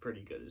rest is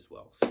pretty good as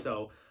well.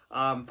 So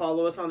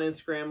follow us on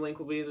Instagram. Link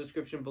will be in the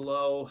description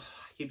below.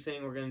 I keep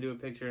saying we're going to do a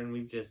picture,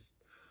 and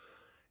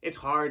it's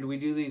hard. We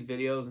do these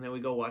videos, and then we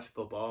go watch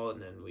football,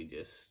 and then we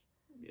just,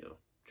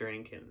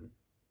 drink and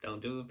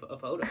don't do a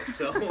photo.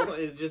 So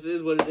it just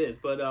is what it is.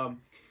 But,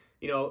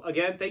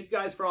 again, thank you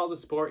guys for all the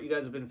support. You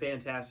guys have been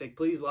fantastic.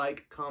 Please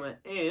like, comment,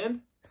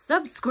 and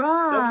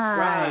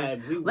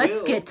subscribe.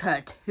 Let's get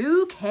to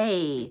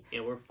 2K.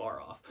 Yeah, we're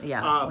far off.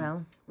 Yeah,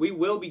 we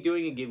will be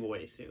doing a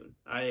giveaway soon.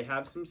 I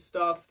have some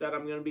stuff that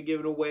I'm going to be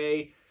giving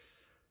away.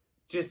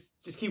 Just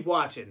keep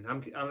watching.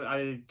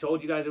 I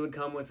told you guys it would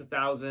come with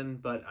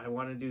 1,000, but I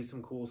want to do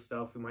some cool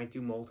stuff. We might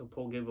do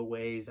multiple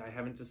giveaways. I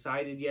haven't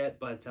decided yet,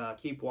 but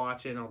keep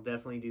watching. I'll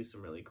definitely do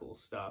some really cool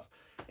stuff.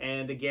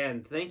 And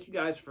again, thank you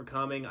guys for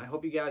coming. I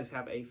hope you guys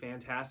have a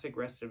fantastic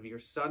rest of your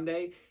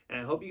Sunday, and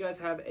I hope you guys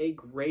have a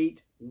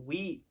great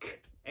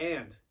week.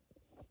 And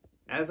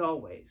as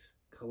always,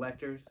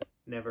 collectors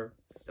never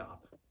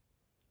stop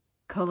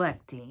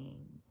collecting.